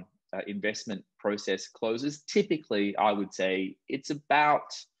the investment process closes, typically I would say it's about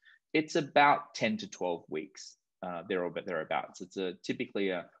 10 to 12 weeks. Thereabouts. It's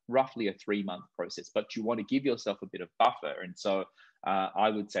typically roughly a 3-month process, but you want to give yourself a bit of buffer. And so I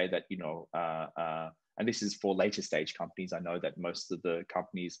would say that, and this is for later stage companies. I know that most of the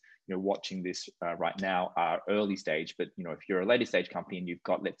companies, watching this right now are early stage, but, if you're a later stage company and you've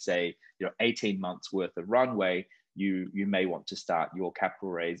got, let's say, 18 months worth of runway, you may want to start your capital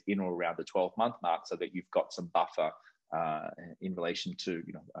raise in or around the 12-month mark so that you've got some buffer in relation to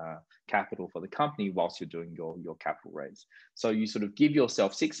capital for the company whilst you're doing your capital raise. So you sort of give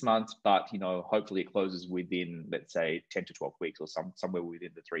yourself 6 months, but hopefully it closes within, let's say, 10 to 12 weeks or somewhere within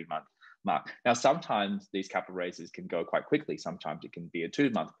the 3-month mark. Now, sometimes these capital raises can go quite quickly. Sometimes it can be a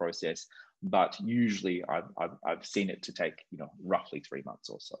 2-month process, but usually I've seen it to take roughly 3 months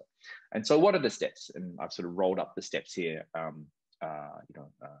or so. And so what are the steps? And I've sort of rolled up the steps here.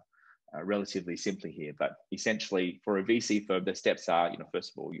 Relatively simply here, but essentially for a VC firm, the steps are,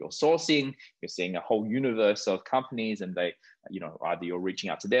 first of all, you're sourcing, you're seeing a whole universe of companies, and they, either you're reaching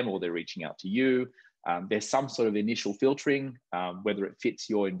out to them or they're reaching out to you. There's some sort of initial filtering, whether it fits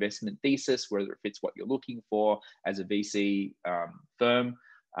your investment thesis, whether it fits what you're looking for as a VC firm.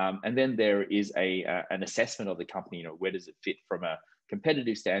 And then there is an assessment of the company, where does it fit from a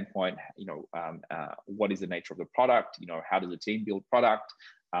competitive standpoint, what is the nature of the product, how does the team build product,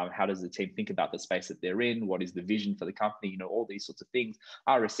 How does the team think about the space that they're in? What is the vision for the company? All these sorts of things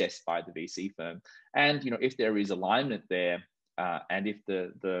are assessed by the VC firm. And, if there is alignment there, and if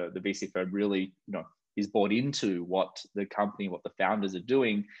the VC firm really, is bought into what the company, what the founders are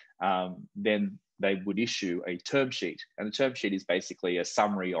doing, then they would issue a term sheet. And the term sheet is basically a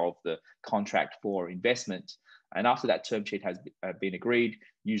summary of the contract for investment. And after that term sheet has been agreed,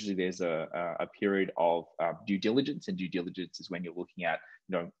 usually there's a period of due diligence, and due diligence is when you're looking at,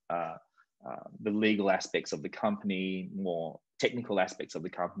 the legal aspects of the company, more technical aspects of the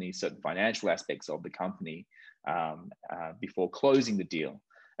company, certain financial aspects of the company, before closing the deal.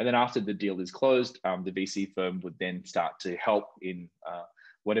 And then after the deal is closed, the VC firm would then start to help in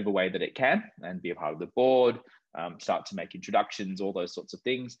whatever way that it can, and be a part of the board, start to make introductions, all those sorts of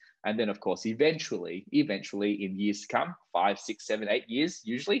things. And then, of course, eventually in years to come, 5, 6, 7, 8 years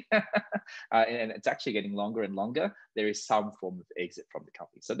usually, and it's actually getting longer and longer, there is some form of exit from the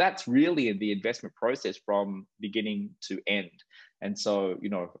company. So that's really the investment process from beginning to end. And so,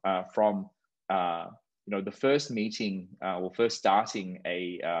 from the first meeting, or first starting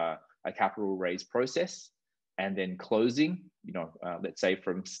a capital raise process, and then closing, let's say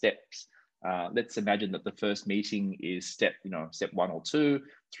from steps, let's imagine that the first meeting is step 1 or 2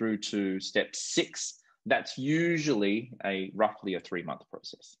 through to step 6. That's usually roughly a 3-month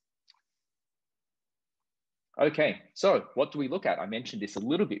process. Okay, so what do we look at? I mentioned this a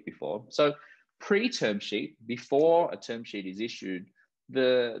little bit before. So pre-term sheet, before a term sheet is issued,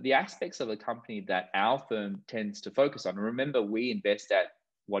 the aspects of a company that our firm tends to focus on. Remember, we invest at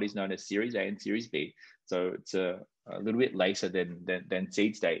what is known as Series A and Series B. So it's a little bit later than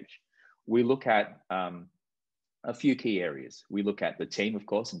seed stage. We look at a few key areas. We look at the team, of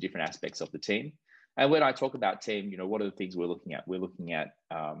course, and different aspects of the team. And when I talk about team, what are the things we're looking at? We're looking at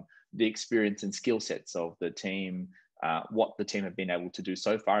the experience and skill sets of the team, what the team have been able to do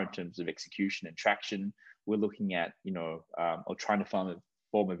so far in terms of execution and traction. We're looking at, or trying to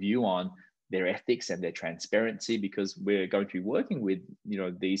form a view on their ethics and their transparency, because we're going to be working with,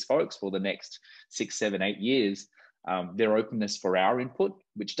 these folks for the next 6, 7, 8 years. Their openness for our input,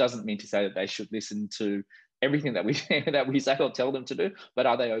 which doesn't mean to say that they should listen to everything that we say or tell them to do, but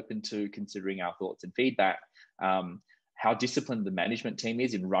are they open to considering our thoughts and feedback? How disciplined the management team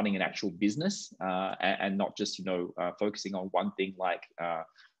is in running an actual business, and not just, focusing on one thing like,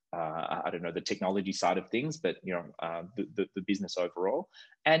 I don't know, the technology side of things, but the business overall.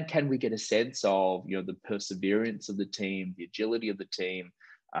 And can we get a sense of the perseverance of the team, the agility of the team?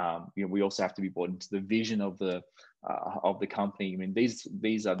 We also have to be brought into the vision of the company. I mean,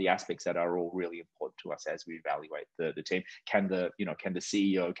 these are the aspects that are all really important to us as we evaluate the team. Can the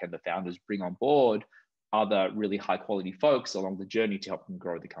CEO, can the founders bring on board other really high quality folks along the journey to help them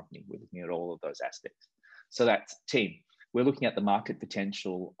grow the company? We're looking at all of those aspects. So that's team. We're looking at the market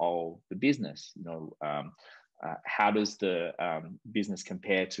potential of the business. How does the business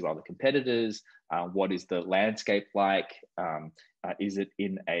compare to other competitors? What is the landscape like? Is it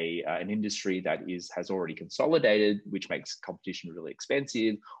in an industry that has already consolidated, which makes competition really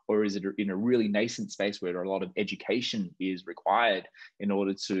expensive? Or is it in a really nascent space where a lot of education is required in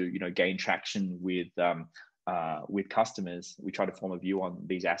order to gain traction with customers? We try to form a view on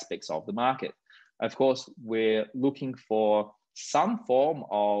these aspects of the market. Of course, we're looking for some form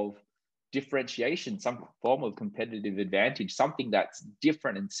of differentiation, some form of competitive advantage, something that's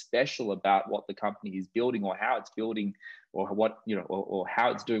different and special about what the company is building, or how it's building, or what or how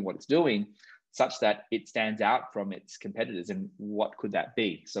it's doing what it's doing, such that it stands out from its competitors. And what could that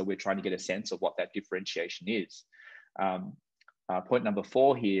be? So we're trying to get a sense of what that differentiation is. Point number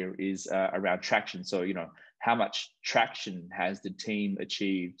 4 here is around traction. So how much traction has the team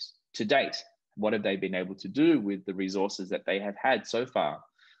achieved to date? What have they been able to do with the resources that they have had so far?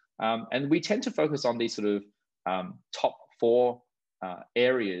 And we tend to focus on these sort of top 4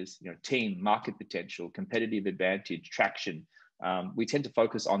 areas, team, market potential, competitive advantage, traction. We tend to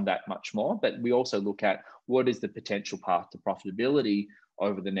focus on that much more, but we also look at what is the potential path to profitability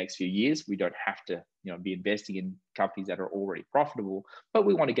over the next few years. We don't have to be investing in companies that are already profitable, but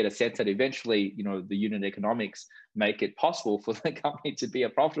we want to get a sense that eventually the unit economics make it possible for the company to be a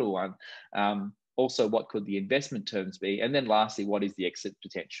profitable one. Also, what could the investment terms be? And then lastly, what is the exit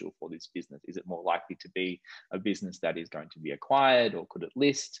potential for this business? Is it more likely to be a business that is going to be acquired, or could it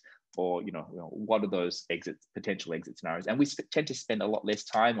list? Or what are those potential exit scenarios? And we tend to spend a lot less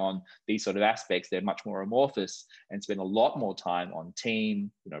time on these sort of aspects. They're much more amorphous, and spend a lot more time on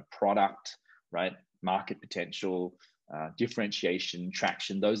team, product, right, market potential, differentiation,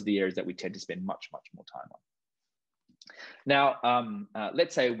 traction. Those are the areas that we tend to spend much more time on. Now,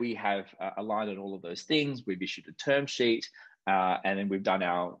 let's say we have aligned on all of those things. We've issued a term sheet. and then we've done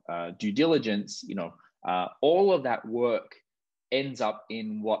our due diligence, all of that work ends up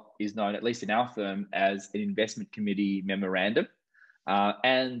in what is known, at least in our firm, as an investment committee memorandum.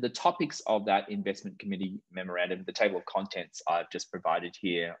 And the topics of that investment committee memorandum, the table of contents I've just provided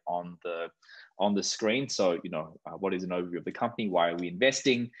here on the screen. So, what is an overview of the company? Why are we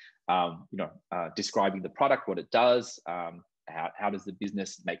investing? Describing the product, what it does, how does the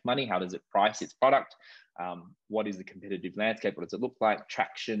business make money? How does it price its product? What is the competitive landscape? What does it look like?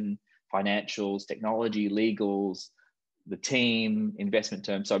 Traction, financials, technology, legals, the team, investment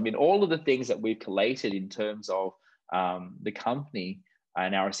terms. So, all of the things that we've collated in terms of the company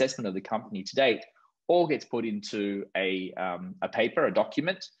and our assessment of the company to date all gets put into a paper, a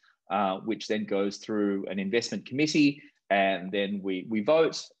document, which then goes through an investment committee, and then we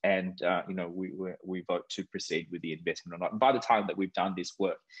vote, and we vote to proceed with the investment or not. And by the time that we've done this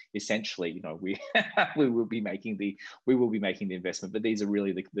work, essentially, we will be making the investment. But these are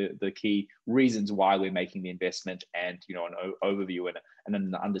really the key reasons why we're making the investment, and an overview and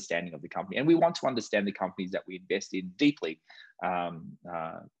an understanding of the company. And we want to understand the companies that we invest in deeply,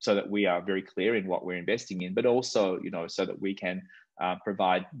 so that we are very clear in what we're investing in, but also so that we can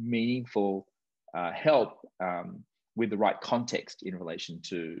provide meaningful help with the right context in relation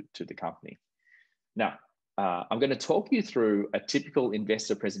to the company. Now, I'm going to talk you through a typical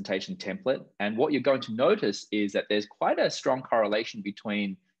investor presentation template. And what you're going to notice is that there's quite a strong correlation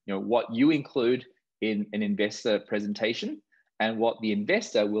between what you include in an investor presentation and what the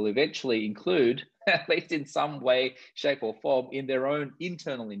investor will eventually include, at least in some way, shape, or form, in their own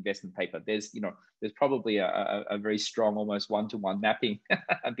internal investment paper. There's probably a very strong, almost one-to-one mapping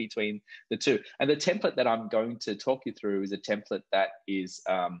between the two. And the template that I'm going to talk you through is a template that is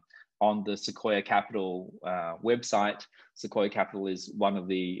on the Sequoia Capital website. Sequoia Capital is one of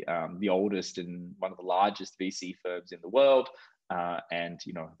the oldest and one of the largest VC firms in the world. And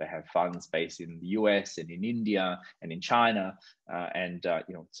they have funds based in the US and in India and in China, and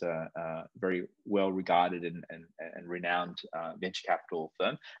it's a very well regarded and renowned venture capital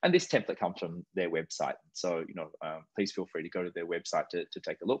firm. And this template comes from their website, so please feel free to go to their website to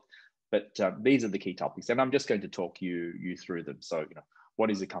take a look. But these are the key topics, and I'm just going to talk you through them. So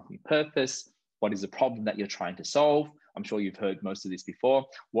what is the company purpose? What is the problem that you're trying to solve? I'm sure you've heard most of this before.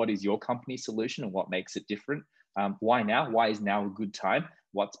 What is your company's solution and what makes it different? Why now? Why is now a good time?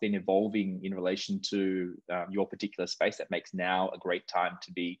 What's been evolving in relation to your particular space that makes now a great time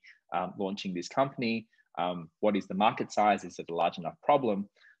to be launching this company? What is the market size? Is it a large enough problem?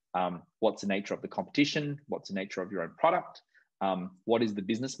 What's the nature of the competition? What's the nature of your own product? What is the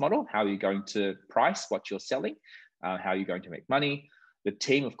business model? How are you going to price what you're selling? How are you going to make money? The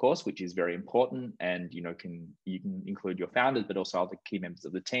team, of course, which is very important, and you can include your founders, but also other key members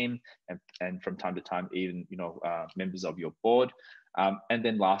of the team, and from time to time even members of your board. And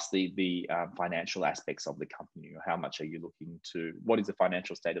then lastly, the financial aspects of the company. How much are you looking to? What is the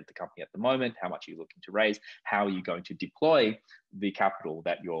financial state of the company at the moment? How much are you looking to raise? How are you going to deploy the capital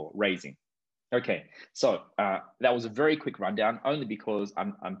that you're raising? Okay, so that was a very quick rundown, only because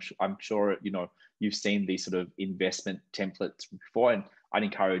I'm sure you've seen these sort of investment templates before, and I'd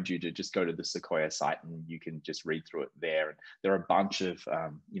encourage you to just go to the Sequoia site and you can just read through it there. And there are a bunch of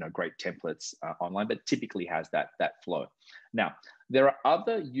great templates online, but typically has that flow. Now, there are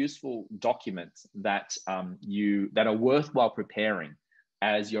other useful documents that that are worthwhile preparing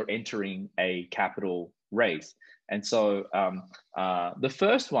as you're entering a capital raise. And so the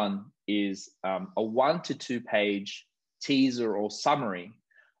first one is a 1 to 2 page teaser or summary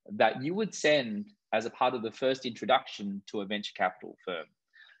that you would send as a part of the first introduction to a venture capital firm.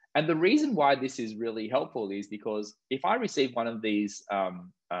 And the reason why this is really helpful is because if I receive one of these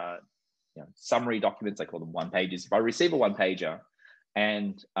summary documents, I call them one pages, if I receive a one pager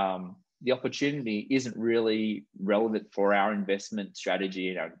and the opportunity isn't really relevant for our investment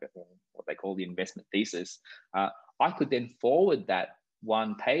strategy, what they call the investment thesis, I could then forward that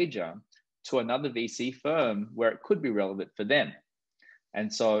one pager to another VC firm where it could be relevant for them.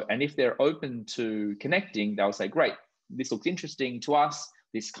 And if they're open to connecting, they'll say, great, this looks interesting to us.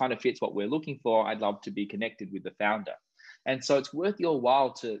 This kind of fits what we're looking for. I'd love to be connected with the founder. And so it's worth your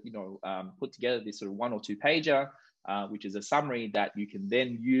while to, put together this sort of 1 or 2 pager, which is a summary that you can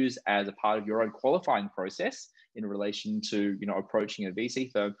then use as a part of your own qualifying process in relation to, approaching a VC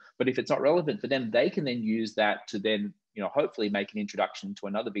firm. But if it's not relevant for them, they can then use that to then, hopefully make an introduction to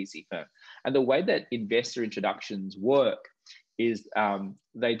another VC firm. And the way that investor introductions work is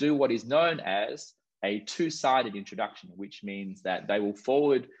they do what is known as a two-sided introduction, which means that they will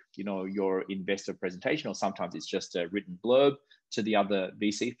forward, your investor presentation, or sometimes it's just a written blurb, to the other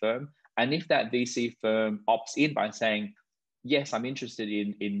VC firm. And if that VC firm opts in by saying, yes, I'm interested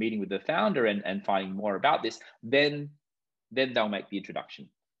in meeting with the founder and finding more about this, then they'll make the introduction,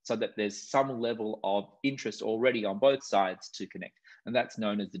 so that there's some level of interest already on both sides to connect. And that's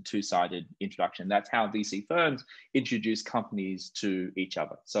known as the two-sided introduction. That's how VC firms introduce companies to each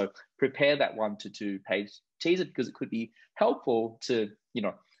other. So prepare that 1 to 2 page teaser, because it could be helpful to,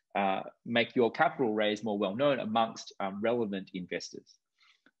 make your capital raise more well-known amongst relevant investors.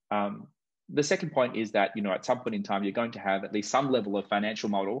 The second point is that, at some point in time, you're going to have at least some level of financial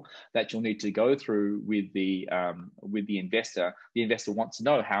model that you'll need to go through with the investor. The investor wants to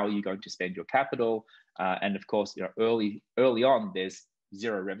know how you're going to spend your capital, and of course, early on there's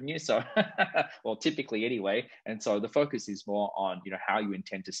zero revenue, so well, typically anyway. And so the focus is more on how you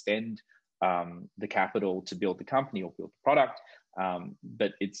intend to spend the capital to build the company or build the product.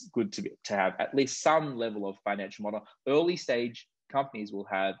 But it's good to have at least some level of financial model. Early stage companies will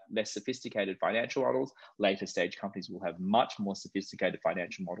have less sophisticated financial models. Later stage companies will have much more sophisticated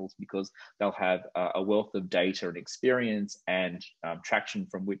financial models, because they'll have a wealth of data and experience and traction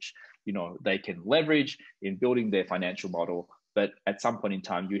from which they can leverage in building their financial model. But at some point in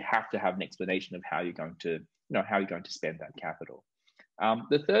time, you have to have an explanation of how you're going to spend that capital.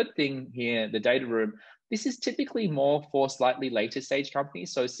 The third thing here, the data room, this is typically more for slightly later stage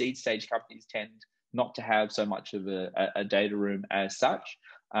companies. So seed stage companies tend not to have so much of a data room as such.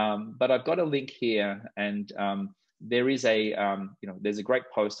 But I've got a link here, and there is there's a great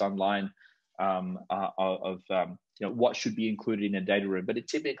post online of what should be included in a data room, but it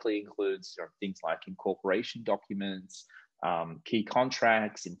typically includes things like incorporation documents, key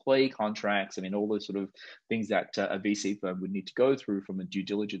contracts, employee contracts. I mean, all those sort of things that a VC firm would need to go through from a due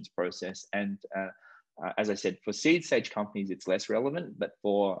diligence process. And as I said, for seed stage companies, it's less relevant, but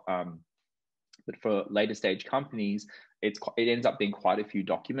for later stage companies, it ends up being quite a few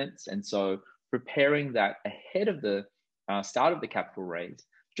documents. And so preparing that ahead of the start of the capital raise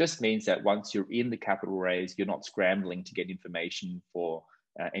just means that once you're in the capital raise, you're not scrambling to get information for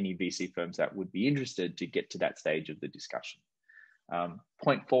any VC firms that would be interested to get to that stage of the discussion.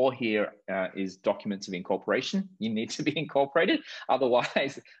 Point 4 here is documents of incorporation. You need to be incorporated,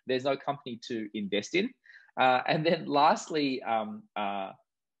 otherwise there's no company to invest in. And then lastly, I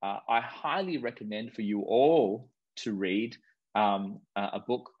highly recommend for you all to read a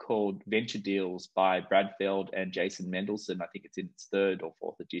book called Venture Deals by Brad Feld and Jason Mendelsohn. I think it's in its 3rd or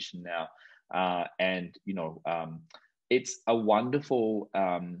 4th edition now. And it's a wonderful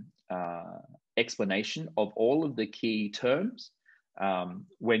explanation of all of the key terms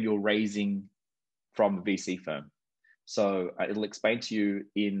when you're raising from a VC firm. So it'll explain to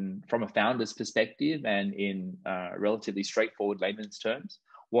you from a founder's perspective and in relatively straightforward layman's terms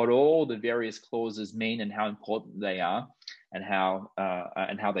what all the various clauses mean and how important they are and how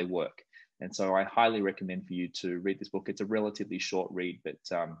they work. And so I highly recommend for you to read this book. It's a relatively short read, but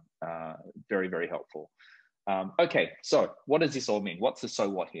very, very helpful. Okay, so what does this all mean? What's the so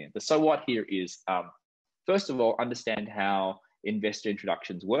what here? The so what here is, first of all, understand how investor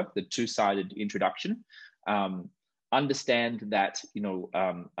introductions work, the two-sided introduction. Understand that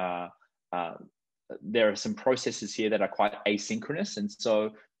there are some processes here that are quite asynchronous, and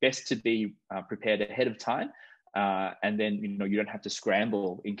so best to be prepared ahead of time, and then you don't have to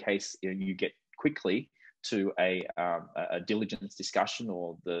scramble in case you get quickly to a diligence discussion,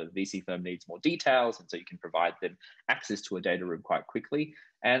 or the VC firm needs more details, and so you can provide them access to a data room quite quickly.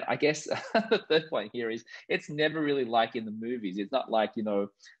 And I guess the third point here is it's never really like in the movies. It's not like you're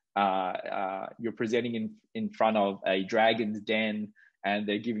presenting in front of a dragon's den and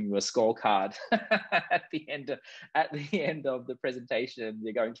they're giving you a scorecard at the end of the presentation.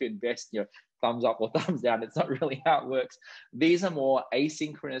 You're going to invest thumbs up or thumbs down. It's not really how it works. These are more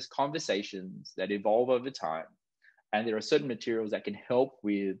asynchronous conversations that evolve over time. And there are certain materials that can help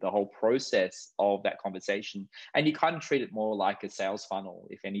with the whole process of that conversation. And you kind of treat it more like a sales funnel,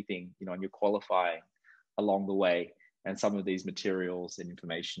 if anything, and you're qualifying along the way. And some of these materials and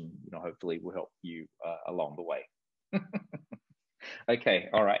information, hopefully will help you along the way. Okay,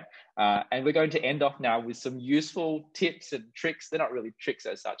 all right. And we're going to end off now with some useful tips and tricks. They're not really tricks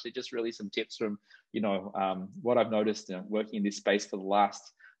as such. They're just really some tips from, what I've noticed working in this space for the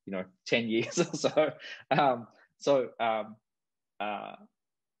last, 10 years or so.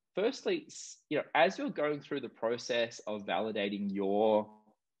 Firstly, as you're going through the process of validating your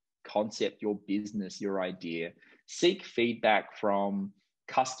concept, your business, your idea, seek feedback from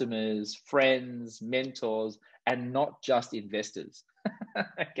customers, friends, mentors, and not just investors.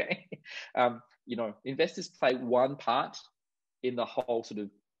 Okay. Investors play one part in the whole sort of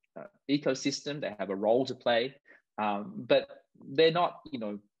ecosystem. They have a role to play, but they're not,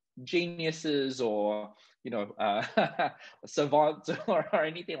 geniuses or, you know, savants or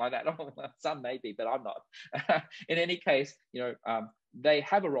anything like that. Some maybe, but I'm not. In any case, you know, they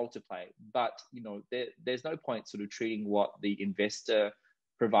have a role to play, but, you know, there's no point sort of treating what the investor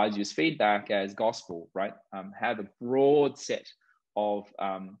provides you as feedback as gospel, right? Have a broad set of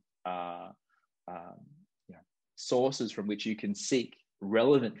you know, sources from which you can seek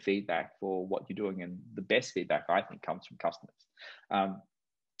relevant feedback for what you're doing, and the best feedback, I think, comes from customers.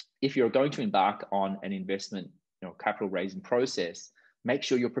 If you're going to embark on an investment, you know, capital raising process, make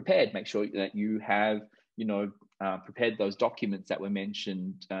sure you're prepared. Make sure that you have, you know, prepared those documents that were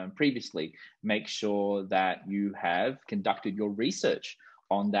mentioned previously. Make sure that you have conducted your research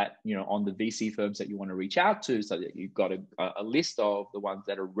on that, you know, on the VC firms that you want to reach out to, so that you've got a list of the ones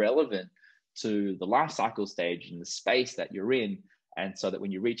that are relevant to the life cycle stage and the space that you're in, and so that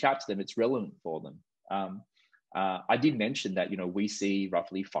when you reach out to them, it's relevant for them. I did mention that, you know, we see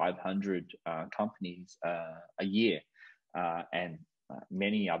roughly 500 companies a year, and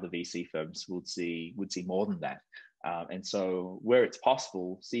many other VC firms would see more than that. And so where it's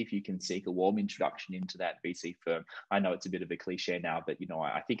possible, see if you can seek a warm introduction into that VC firm. I know it's a bit of a cliche now, but, you know,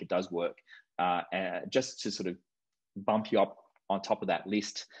 I think it does work, just to sort of bump you up on top of that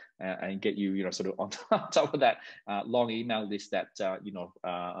list and get you, you know, sort of on top of that long email list that, you know,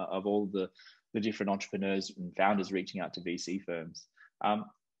 of all the different entrepreneurs and founders reaching out to VC firms.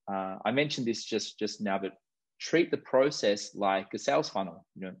 I mentioned this just now, but treat the process like a sales funnel.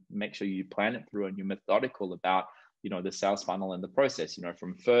 You know, make sure you plan it through and you're methodical about, you know, the sales funnel and the process, you know,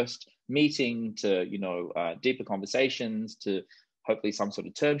 from first meeting to, you know, deeper conversations to hopefully some sort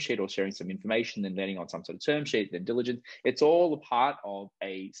of term sheet or sharing some information, then landing on some sort of term sheet, then diligence. It's all a part of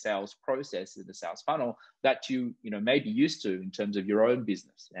a sales process in the sales funnel that you know, may be used to in terms of your own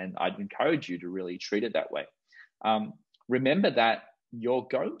business. And I'd encourage you to really treat it that way. Remember that you're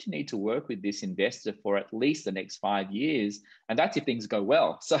going to need to work with this investor for at least the next 5 years. And that's if things go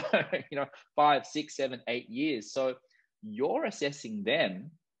well. So, you know, 5, 6, 7, 8 years. So you're assessing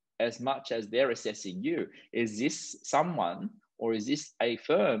them as much as they're assessing you. Is this someone, or is this a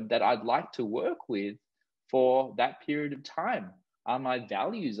firm that I'd like to work with for that period of time? Are my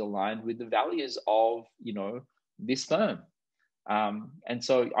values aligned with the values of, you know, this firm? And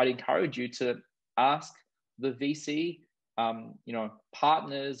so I'd encourage you to ask the VC, you know,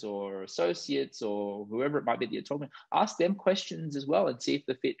 partners or associates or whoever it might be that you're talking to, ask them questions as well and see if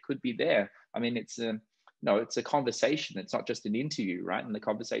the fit could be there. I mean, it's no, it's a conversation. It's not just an interview, right? And the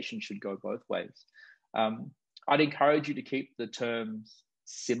conversation should go both ways. I'd encourage you to keep the terms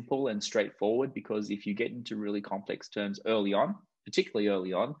simple and straightforward, because if you get into really complex terms early on, particularly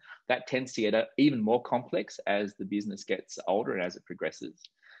early on, that tends to get even more complex as the business gets older and as it progresses.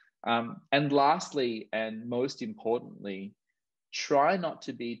 And lastly, and most importantly, try not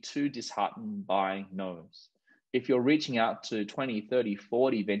to be too disheartened by no's. If you're reaching out to 20, 30,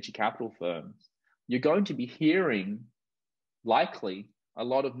 40 venture capital firms, you're going to be hearing likely a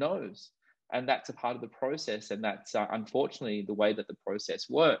lot of no's. And that's a part of the process. And that's unfortunately the way that the process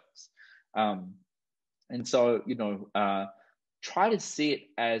works. And so, you know, try to see it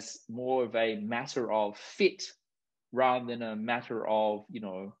as more of a matter of fit rather than a matter of, you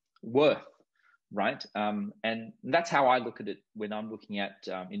know, worth, right? And that's how I look at it when I'm looking at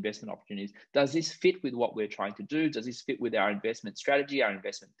investment opportunities. Does this fit with what we're trying to do? Does this fit with our investment strategy, our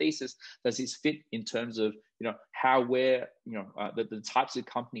investment thesis? Does this fit in terms of, you know, how we're, you know, the types of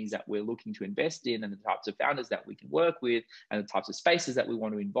companies that we're looking to invest in, and the types of founders that we can work with, and the types of spaces that we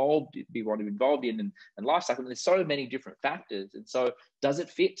want to be involved in, and life cycle. And there's so many different factors. And so, does it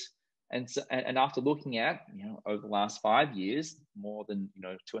fit? And so, and after looking at, you know, over the last 5 years, more than, you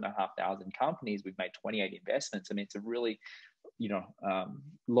know, 2,500 companies, we've made 28 investments. I mean, it's a really, you know,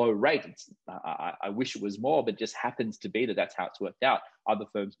 low rate. I wish it was more, but it just happens to be that that's how it's worked out. Other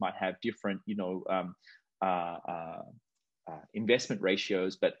firms might have different, you know, investment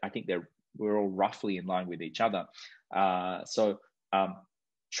ratios, but I think we're all roughly in line with each other. So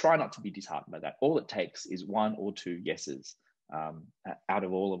try not to be disheartened by that. All it takes is 1 or 2 yeses out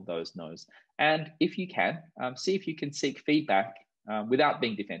of all of those no's. And if you can, see if you can seek feedback without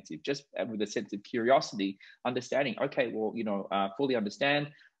being defensive, just with a sense of curiosity, understanding, okay, well, you know, fully understand,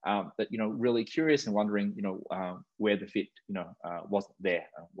 but, you know, really curious and wondering, you know, where the fit, you know, wasn't there.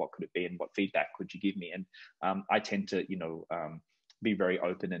 What could it be, and what feedback could you give me? And I tend to, you know, be very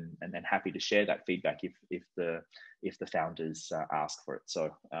open and happy to share that feedback if the founders ask for it.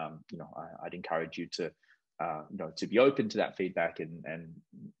 So, you know, I'd encourage you to, you know, to be open to that feedback and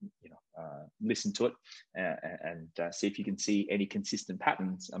you know, listen to it and see if you can see any consistent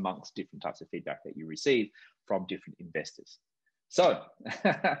patterns amongst different types of feedback that you receive from different investors. So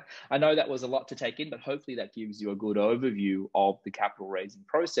I know that was a lot to take in, but hopefully that gives you a good overview of the capital raising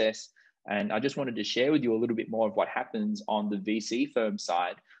process. And I just wanted to share with you a little bit more of what happens on the VC firm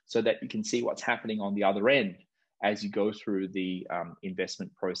side so that you can see what's happening on the other end as you go through the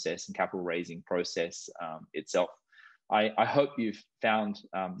investment process and capital raising process itself. I hope you've found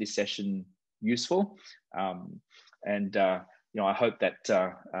this session useful. I hope that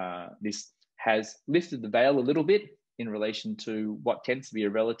this has lifted the veil a little bit in relation to what tends to be a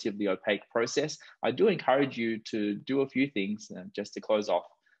relatively opaque process. I do encourage you to do a few things just to close off.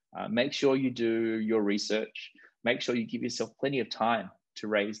 Make sure you do your research. Make sure you give yourself plenty of time to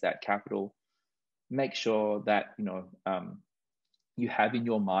raise that capital. Make sure that you have in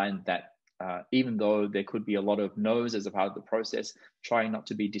your mind that even though there could be a lot of no's as a part of the process, trying not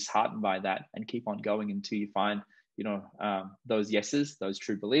to be disheartened by that and keep on going until you find those yeses, those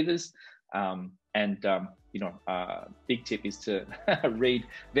true believers. Big tip is to read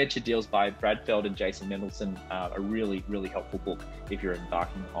Venture Deals by Brad Feld and Jason Mendelsohn, a really, really helpful book if you're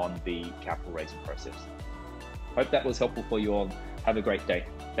embarking on the capital raising process. Hope that was helpful for you all. Have a great day.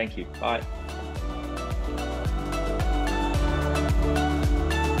 Thank you. Bye.